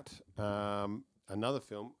about another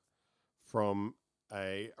film from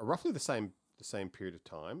a roughly the same period of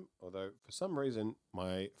time. Although for some reason,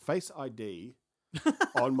 my Face ID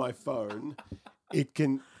on my phone, it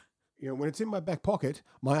can. When it's in my back pocket,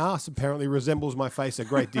 my ass apparently resembles my face a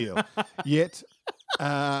great deal. Yet,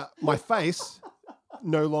 my face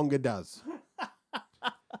no longer does.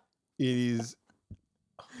 It is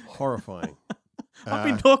horrifying. I've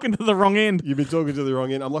been talking to the wrong end. You've been talking to the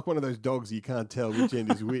wrong end. I'm like one of those dogs you can't tell which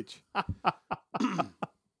end is which.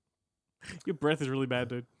 Your breath is really bad,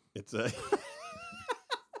 dude. It's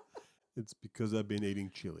because I've been eating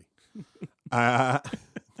chili. I'm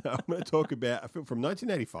going to talk about a film from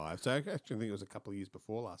 1985. So I actually think it was a couple of years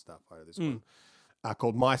before Last Starfighter, this one,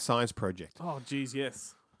 called My Science Project. Oh, geez,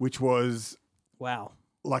 yes. Which was... Wow.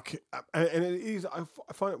 Like, and it is. I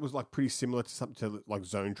find it was like pretty similar to something to like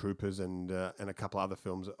Zone Troopers and a couple other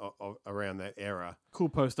films around that era. Cool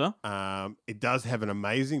poster. It does have an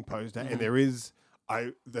amazing poster, and there is.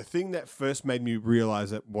 The thing that first made me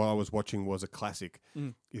realize that while I was watching was a classic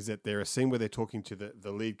is that there's a scene where they're talking to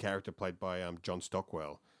the lead character played by John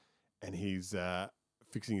Stockwell, and he's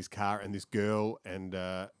fixing his car, and this girl and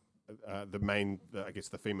the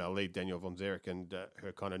female lead Danielle Von Zerich and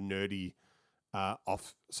her kind of nerdy.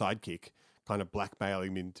 Off sidekick, kind of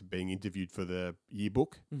blackmailing him into being interviewed for the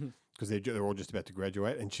yearbook because they're all just about to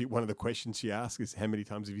graduate. And one of the questions she asks is, "How many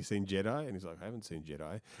times have you seen Jedi?" And he's like, "I haven't seen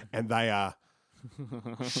Jedi." And they are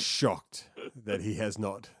shocked that he has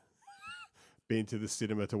not been to the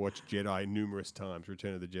cinema to watch Jedi numerous times,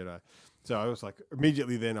 Return of the Jedi. So I was like,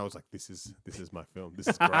 immediately then I was like, "This is my film. This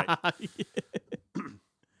is great."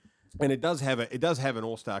 And it does have an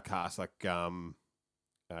all-star cast like.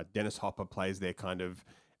 Dennis Hopper plays their kind of,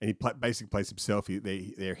 and he basically plays himself.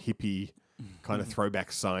 They're hippie kind of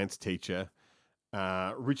throwback science teacher.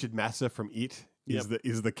 Richard Massa from It is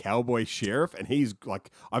Yep. the cowboy sheriff, and he's like,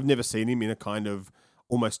 I've never seen him in a kind of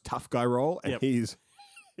almost tough guy role, and Yep. he's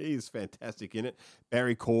fantastic in it.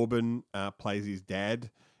 Barry Corbin plays his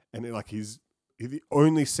dad, and the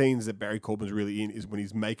only scenes that Barry Corbin's really in is when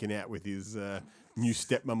he's making out with his new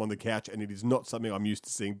stepmom on the couch, and it is not something I'm used to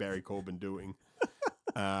seeing Barry Corbin doing.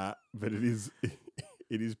 But it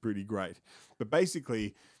is pretty great. But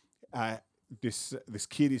basically, this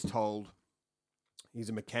kid is told he's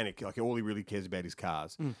a mechanic. Like, all he really cares about is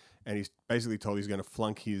cars, and he's basically told he's going to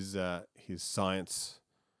flunk his science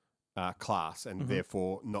class and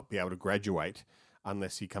therefore not be able to graduate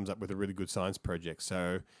unless he comes up with a really good science project.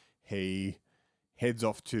 So he heads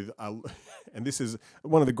off to, and this is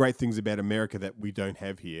one of the great things about America that we don't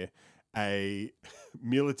have here,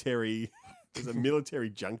 there's a military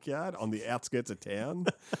junkyard on the outskirts of town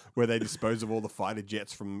where they dispose of all the fighter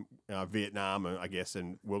jets from Vietnam, I guess,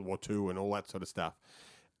 and World War II and all that sort of stuff.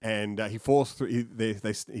 And he falls through.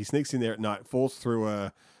 He sneaks in there at night, falls through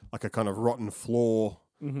a kind of rotten floor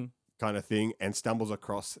kind of thing, and stumbles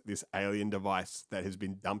across this alien device that has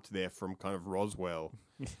been dumped there from kind of Roswell.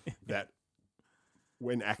 That,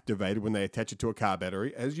 when activated, when they attach it to a car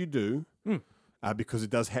battery, as you do. Because it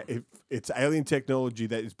does it's alien technology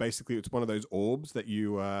that is basically, it's one of those orbs that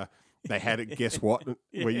you they had it, guess what,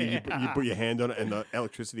 where you put your hand on it and the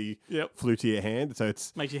electricity flew to your hand, so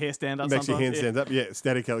it's Makes your hair stand up. makes your hand sometimes, stand up.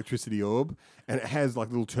 Static electricity orb, and it has like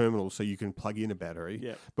little terminals so you can plug in a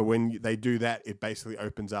battery. But when they do that, it basically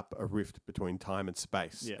opens up a rift between time and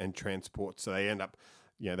space and transport. So they end up,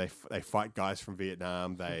 they fight guys from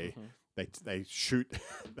Vietnam. They shoot.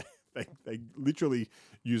 They literally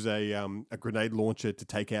use a grenade launcher to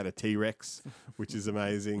take out a T-Rex, which is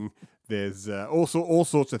amazing. There's all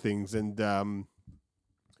sorts of things, and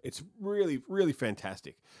it's really, really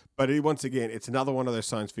fantastic. But once again, it's another one of those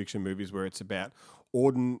science fiction movies where it's about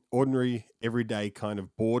ordinary, everyday kind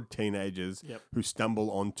of bored teenagers who stumble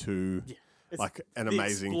onto like an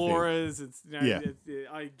amazing explorers. thing. It's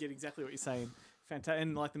I get exactly what you're saying. Fantastic,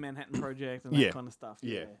 and like the Manhattan Project and that kind of stuff.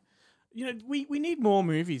 We need more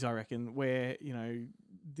movies, I reckon, where,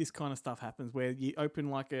 this kind of stuff happens, where you open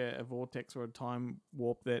like a vortex or a time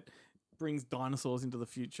warp that brings dinosaurs into the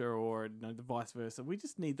future, or the vice versa. We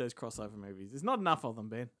just need those crossover movies. There's not enough of them,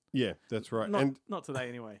 Ben. Yeah, that's right. Not today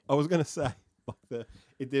anyway. I was going to say,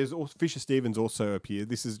 there's also, Fisher Stevens also appeared.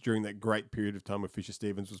 This is during that great period of time where Fisher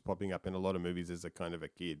Stevens was popping up in a lot of movies as a kind of a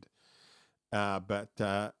kid. But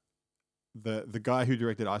the guy who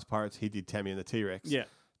directed Ice Pirates, he did Tammy and the T-Rex. Yeah.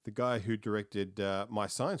 The guy who directed My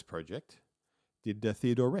Science Project did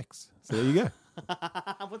Theodore Rex. So there you go.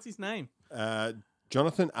 What's his name?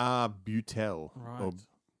 Jonathan R. Butel. Right. Or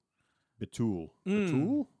Betul.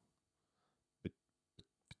 Betul?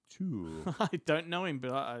 Betul. I don't know him,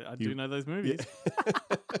 but I do know those movies.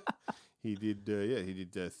 He did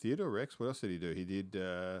Theodore Rex. What else did he do? He did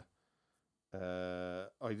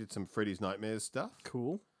he did some Freddy's Nightmares stuff.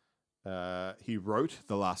 Cool. He wrote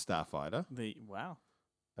The Last Starfighter. Wow.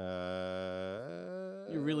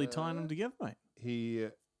 You're really tying them together, mate.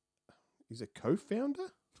 He's a co-founder.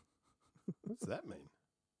 What does that mean?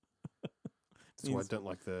 That's why I don't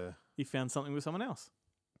like the. He found something with someone else.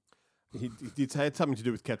 He had something to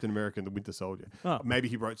do with Captain America and the Winter Soldier. Oh. Maybe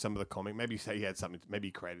he wrote some of the comic. Maybe he had something. Maybe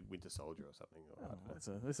he created Winter Soldier or something.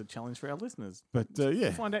 That's a challenge for our listeners. But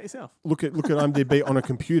yeah, find out yourself. Look at IMDb on a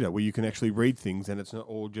computer where you can actually read things, and it's not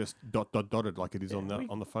all just dotted like it is on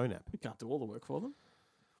the phone app. We can't do all the work for them.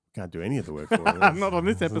 Can't do any of the work for them. Not on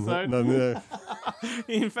this episode. No.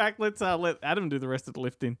 In fact, let's let Adam do the rest of the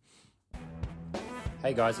lifting.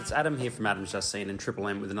 Hey guys, it's Adam here from Adam's Just Seen and Triple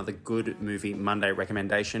M with another Good Movie Monday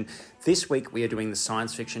recommendation. This week we are doing the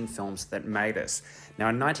science fiction films that made us. Now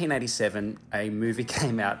in 1987, a movie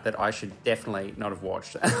came out that I should definitely not have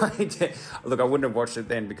watched. Look, I wouldn't have watched it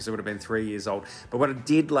then because it would have been 3 years old. But when I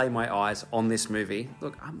did lay my eyes on this movie,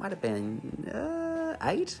 look, I might have been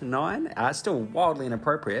 8, 9, still wildly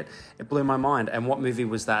inappropriate. It blew my mind. And what movie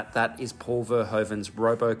was that? That is Paul Verhoeven's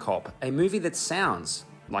RoboCop, a movie that sounds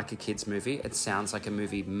like a kid's movie. It sounds like a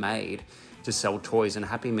movie made to sell toys and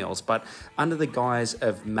Happy Meals, but under the guise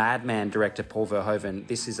of Madman director Paul Verhoeven,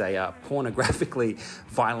 this is a pornographically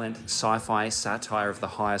violent sci-fi satire of the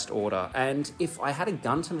highest order. And if I had a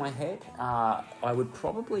gun to my head, I would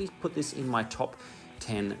probably put this in my top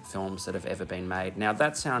 10 films that have ever been made. Now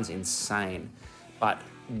that sounds insane, but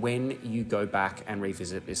when you go back and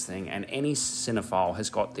revisit this thing, and any cinephile has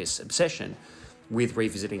got this obsession with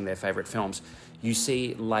revisiting their favourite films, you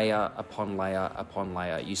see layer upon layer upon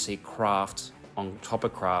layer. You see craft on top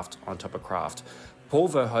of craft on top of craft. Paul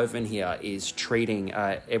Verhoeven here is treating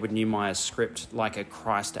Edward Neumayer's script like a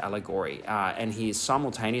Christ allegory, and he is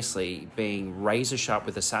simultaneously being razor sharp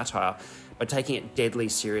with the satire, but taking it deadly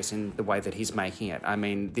serious in the way that he's making it. I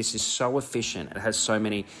mean, this is so efficient. It has so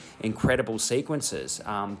many incredible sequences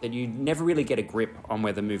that you never really get a grip on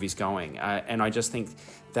where the movie's going. And I just think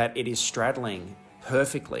that it is straddling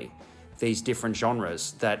perfectly these different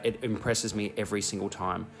genres that it impresses me every single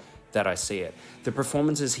time that I see it. The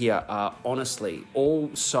performances here are honestly all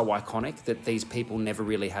so iconic that these people never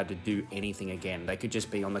really had to do anything again. They could just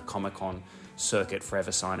be on the Comic-Con circuit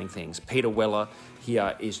forever signing things. Peter Weller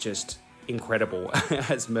here is just incredible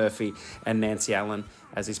as Murphy, and Nancy Allen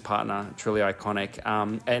as his partner, truly iconic.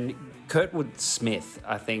 And Kurtwood Smith,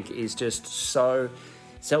 I think, is just so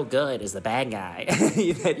good as the bad guy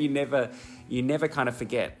that you never kind of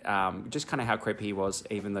forget just kind of how creepy he was,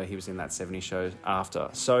 even though he was in that 70s show after.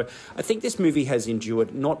 So I think this movie has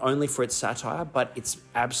endured not only for its satire, but its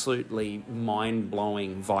absolutely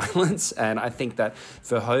mind-blowing violence. And I think that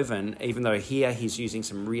Verhoeven, even though here he's using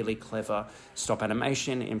some really clever stop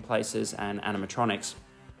animation in places and animatronics,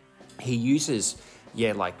 he uses,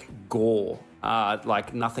 like gore,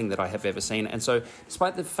 like nothing that I have ever seen. And so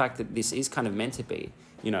despite the fact that this is kind of meant to be,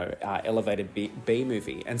 elevated B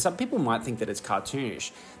movie, and some people might think that it's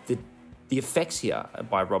cartoonish, the effects here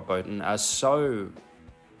by Rob Bottin are so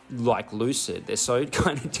lucid, they're so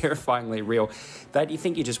kind of terrifyingly real that you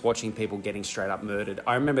think you're just watching people getting straight up murdered.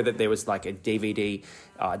 I remember that there was like a DVD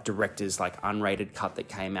director's like unrated cut that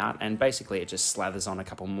came out, and basically it just slathers on a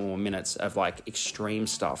couple more minutes of like extreme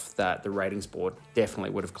stuff that the ratings board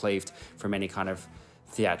definitely would have cleaved from any kind of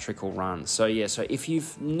theatrical run. So if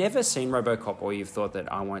you've never seen RoboCop, or you've thought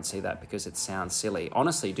that I won't see that because it sounds silly,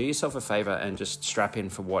 honestly, do yourself a favor and just strap in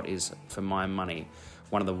for what is, for my money,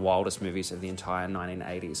 one of the wildest movies of the entire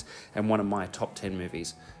 1980s, and one of my top 10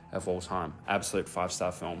 movies of all time. Absolute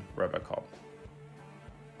 5-star film, RoboCop.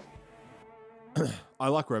 I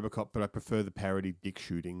like RoboCop, but I prefer the parody dick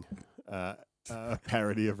shooting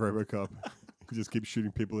parody of RoboCop. Just keep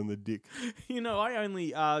shooting people in the dick. I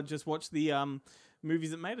only just watched the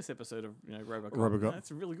Movies That Made Us episode of RoboCop.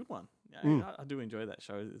 It's a really good one. I do enjoy that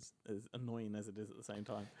show, as annoying as it is at the same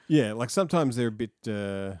time. Yeah, like sometimes they're a bit.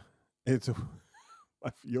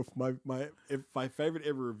 My favorite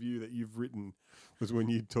ever review that you've written was when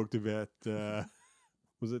you talked about.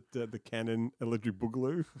 Was it the Canon Electric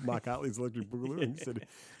Boogaloo, Mark Hartley's Electric Boogaloo? Yeah. And you said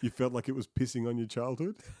you felt like it was pissing on your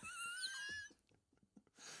childhood,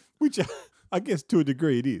 which I guess to a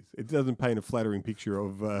degree it is. It doesn't paint a flattering picture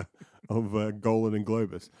of Golan and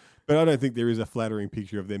Globus, but I don't think there is a flattering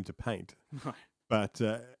picture of them to paint. Right. But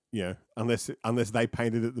unless they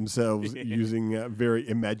painted it themselves using very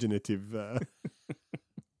imaginative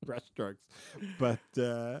brushstrokes. But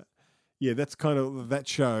that's kind of, that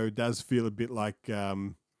show does feel a bit like they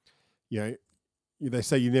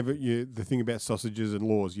say the thing about sausages and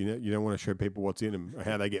laws, you don't want to show people what's in them or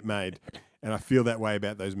how they get made. And I feel that way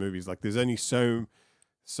about those movies. Like there's only so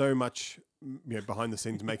much behind the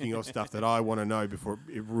scenes making of stuff that I want to know before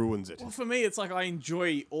it ruins it. Well, for me, it's like I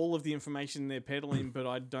enjoy all of the information they're peddling, but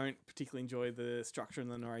I don't particularly enjoy the structure and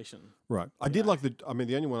the narration. Right. I did like the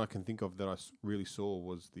only one I can think of that I really saw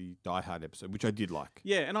was the Die Hard episode, which I did like.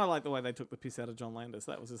 Yeah, and I like the way they took the piss out of John Landis.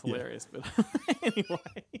 That was just hilarious. Yeah. But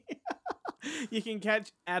anyway, you can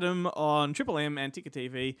catch Adam on Triple M and Ticker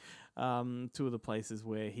TV, two of the places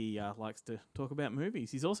where he likes to talk about movies.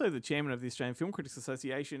 He's also the chairman of the Australian Film Critics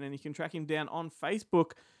Association, and you can track him down on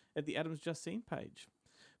Facebook at the Adam's Just Seen page.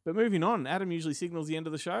 But moving on, Adam usually signals the end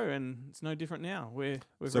of the show, and it's no different now. We're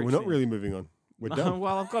not really moving on. We're done.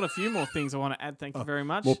 Well, I've got a few more things I want to add. Thank you very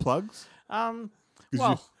much. More plugs? I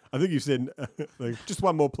think you said just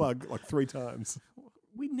one more plug like 3 times.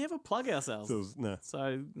 We never plug ourselves. No.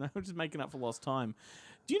 So we're just making up for lost time.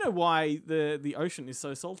 Do you know why the ocean is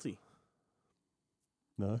so salty?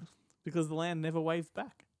 No. Because the land never waves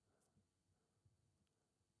back.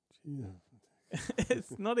 Yeah.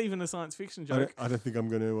 It's not even a science fiction joke. I don't think I'm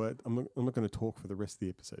going to. I'm not going to talk for the rest of the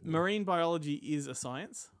episode. No. Marine biology is a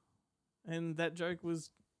science, and that joke was,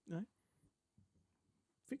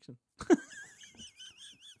 fiction.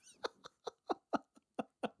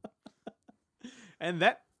 And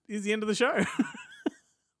that is the end of the show.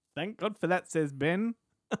 Thank God for that, says Ben.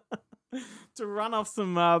 To run off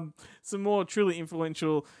some more truly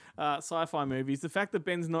influential sci-fi movies. The fact that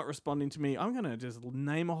Ben's not responding to me, I'm going to just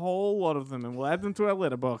name a whole lot of them and we'll add them to our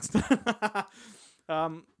letterbox.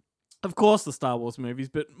 Of course, the Star Wars movies,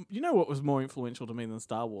 but you know what was more influential to me than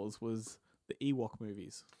Star Wars was the Ewok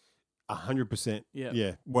movies. 100%. Yeah.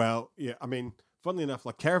 Yeah. Well, yeah. I mean, funnily enough,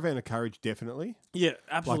 like Caravan of Courage, definitely. Yeah,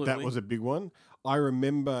 absolutely. Like that was a big one. I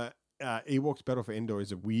remember Ewoks Battle for Endor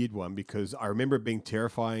is a weird one because I remember it being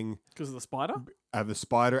terrifying. Because of the spider? The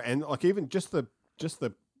spider and like even just the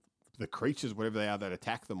creatures, whatever they are, that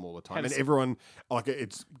attack them all the time. And everyone, like,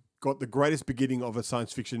 it's got the greatest beginning of a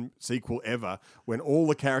science fiction sequel ever when all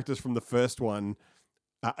the characters from the first one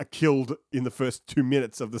are killed in the first 2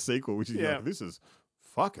 minutes of the sequel, which is like, this is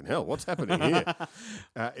fucking hell. What's happening here?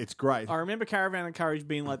 It's great. I remember Caravan of Courage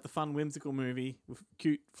being like the fun, whimsical movie with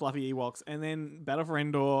cute, fluffy Ewoks, and then Battle for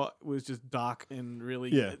Endor was just dark and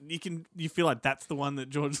really. Yeah. You feel like that's the one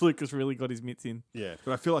that George Lucas really got his mitts in. Yeah,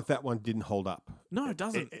 but I feel like that one didn't hold up. No, it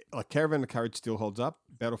doesn't. Like Caravan of Courage still holds up.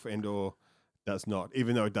 Battle for Endor does not,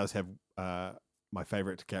 even though it does have my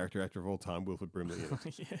favorite character actor of all time, Wilford Brimley. In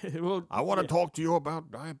it. Well, I want to talk to you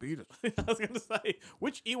about diabetes. I was going to say,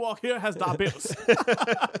 which Ewok here has diabetes?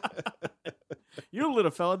 You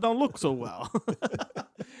little fella don't look so well.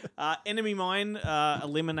 Enemy Mine,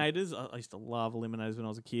 Eliminators. I used to love Eliminators when I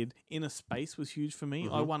was a kid. Inner Space was huge for me.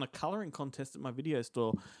 I won a colouring contest at my video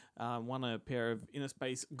store. Won a pair of Inner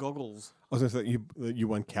Space goggles. I was going to say, you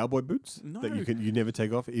won cowboy boots No. that you never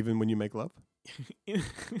take off even when you make love?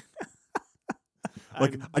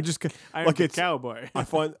 Like I'm like a it's cowboy. I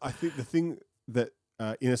think the thing that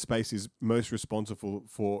Inner Space is most responsible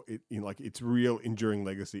for it in like its real enduring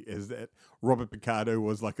legacy is that Robert Picardo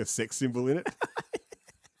was like a sex symbol in it.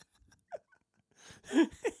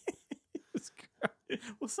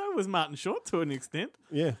 Well, so was Martin Short to an extent.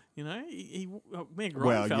 Yeah, you know, Meg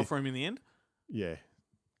Ryan fell for him in the end. Yeah,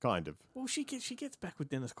 kind of. Well, she gets back with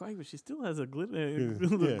Dennis Quaid, but she still has a glitter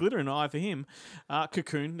in her eye for him.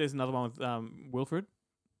 Cocoon, there's another one with Wilfred.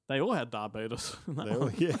 They all had diabetes.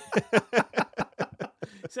 Yeah.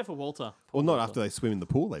 Except for Walter. Well, not after they swim in the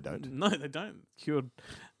pool, they don't. No, they don't. Cured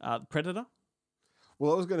Predator.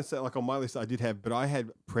 Well, I was going to say, like on my list, I did have, but I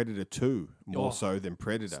had Predator 2 more so than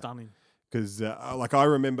Predator. Stunning. Because, like, I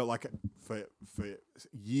remember, like, for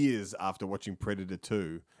years after watching Predator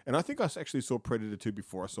 2, and I think I actually saw Predator 2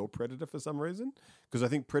 before I saw Predator for some reason, because I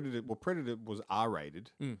think Predator was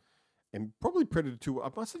R-rated, and probably Predator 2, I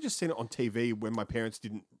must have just seen it on TV when my parents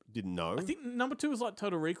didn't know. I think number 2 was like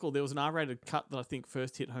Total Recall. There was an R-rated cut that I think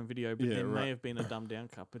first hit home video, but there may have been a dumbed down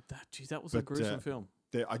cut. But that was a gruesome film.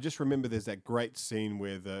 I just remember there's that great scene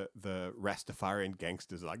where the Rastafarian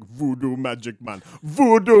gangsters are like, voodoo magic, man.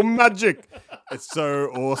 Voodoo magic. It's so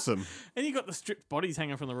awesome. And you got the stripped bodies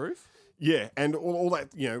hanging from the roof. Yeah, and all that,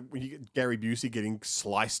 you know, when you get Gary Busey getting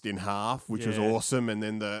sliced in half, which was awesome. And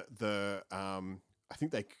then the I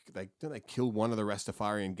think they kill one of the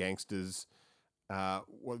Rastafarian gangsters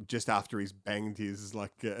just after he's banged his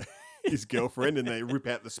his girlfriend, and they rip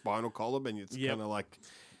out the spinal column, and it's kind of like...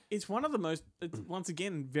 It's one of the most, once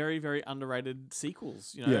again, very, very underrated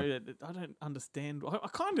sequels. You know, I don't understand. I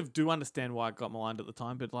kind of do understand why it got maligned at the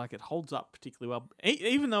time, but like it holds up particularly well,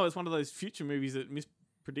 even though it's one of those future movies that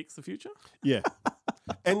mispredicts the future. Yeah,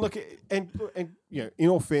 and look, and you know, in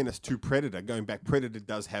all fairness to Predator, going back, Predator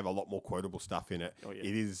does have a lot more quotable stuff in it. Oh, yeah.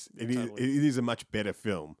 It is a much better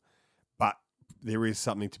film, but there is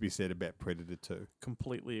something to be said about Predator 2.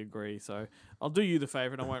 Completely agree. So I'll do you the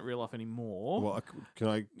favour and I won't reel off any more. Well,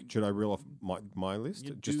 should I reel off my list?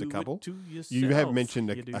 You just a couple. To yourself. You have mentioned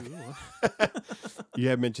you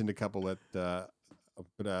have mentioned a couple at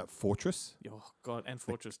Fortress. Oh God, and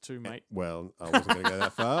Fortress 2, mate. Well, I wasn't going to go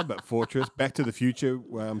that far, but Fortress, Back to the Future.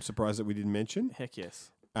 I'm surprised that we didn't mention. Heck yes.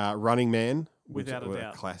 Running Man, without a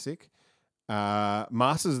doubt, classic.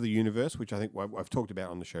 Masters of the Universe, which I think I've talked about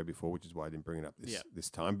on the show before, which is why I didn't bring it up this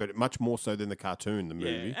time, but much more so than the cartoon, the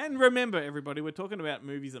movie. And remember, everybody, we're talking about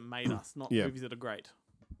movies that made us, not movies that are great.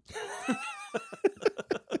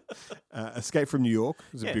 Escape from New York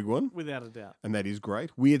is a big one, without a doubt, and that is great.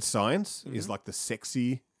 Weird Science is like the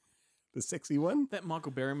sexy one. That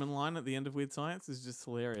Michael Berryman line at the end of Weird Science is just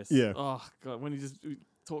hilarious. Yeah. Oh God, when he just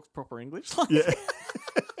talks proper English. Yeah.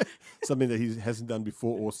 Something that he hasn't done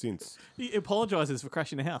before or since. He apologizes for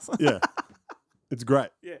crashing a house. Yeah. It's great.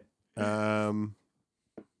 Yeah.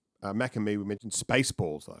 Mac and me, we mentioned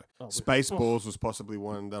Spaceballs, though. Spaceballs was possibly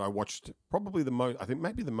one that I watched probably the most, I think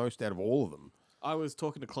maybe the most out of all of them. I was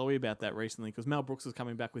talking to Chloe about that recently because Mel Brooks is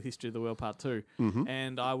coming back with History of the World Part 2. Mm-hmm.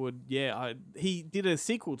 And he did a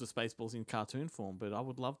sequel to Spaceballs in cartoon form, but I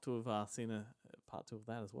would love to have seen a Part 2 of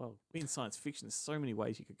that as well. In science fiction, there's so many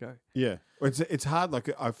ways you could go. Yeah. It's hard. Like,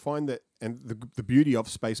 I find that, and the beauty of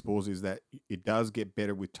Spaceballs is that it does get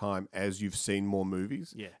better with time as you've seen more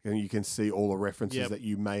movies. Yeah. And you can see all the references that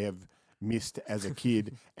you may have missed as a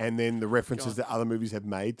kid, and then the references that other movies have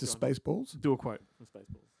made to Spaceballs. Do a quote from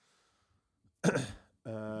Spaceballs.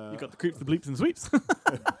 You got the creeps, the bleeps, and sweeps.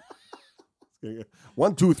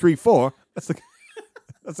 1, 2, 3, 4. That's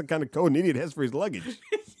the kind of code an idiot has for his luggage.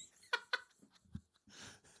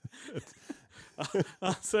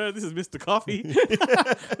 Sir, this is Mr. Coffee.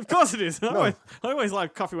 Of course it is. I always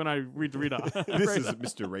like coffee when I read the reader. This is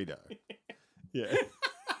Mr. Reader. Yeah.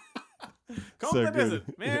 Call So the good.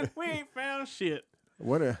 desert. Man, we ain't found shit.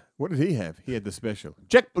 What did he have? He had the special.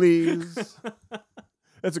 Check, please.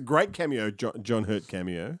 That's a great cameo, John Hurt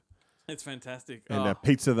cameo. It's fantastic. And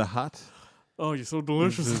Pizza the Hut. Oh, you're so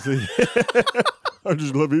delicious. I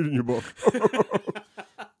just love eating your book.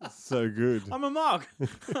 So good. I'm a mug.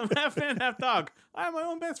 I'm half man, half dog. I am my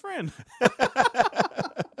own best friend.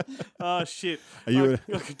 Oh, shit. I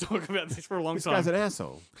could talk about this for a long This time. guy's an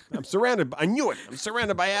asshole. I knew it. I'm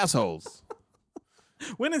surrounded by assholes.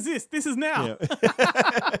 When is this? This is now. Yeah.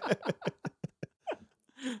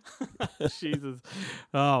 Jesus.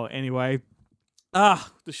 Oh, anyway.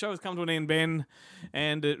 The show has come to an end, Ben,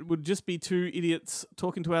 and it would just be two idiots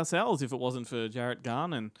talking to ourselves if it wasn't for Jarrett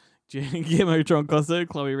Garn and Guillermo Troncoso,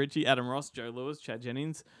 Chloe Ritchie, Adam Ross, Joe Lewis, Chad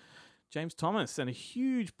Jennings, James Thomas, and a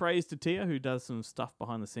huge praise to Tia, who does some stuff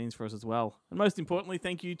behind the scenes for us as well. And most importantly,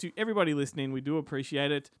 thank you to everybody listening. We do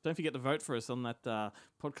appreciate it. Don't forget to vote for us on that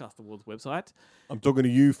Podcast Awards website. I'm talking to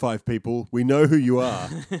you 5 people. We know who you are.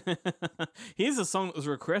 Here's a song that was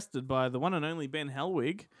requested by the one and only Ben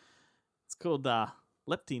Helwig. It's called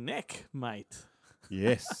Lepty Neck, mate.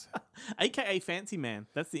 Yes. AKA Fancy Man.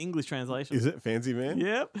 That's the English translation. Is it Fancy Man?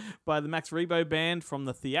 Yep. By the Max Rebo Band from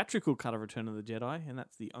the theatrical cut of Return of the Jedi, and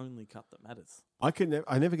that's the only cut that matters.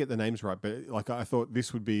 I never get the names right, but like I thought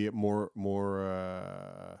this would be more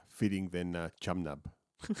fitting than Chum Nub.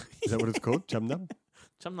 Is that what it's called? Chum Nub?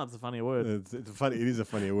 Chum Nub's a funnier word. It's a funny. It is a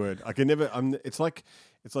funnier word. I can never. It's like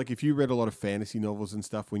if you read a lot of fantasy novels and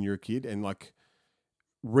stuff when you're a kid, and like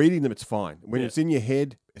reading them, it's fine. When it's in your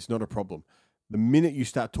head, it's not a problem. The minute you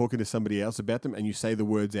start talking to somebody else about them and you say the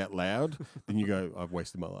words out loud, then you go, I've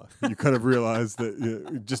wasted my life. You kind of realize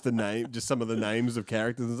that just some of the names of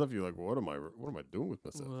characters and stuff, you're like, what am I doing with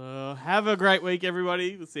myself? Have a great week,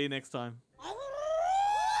 everybody. We'll see you next time.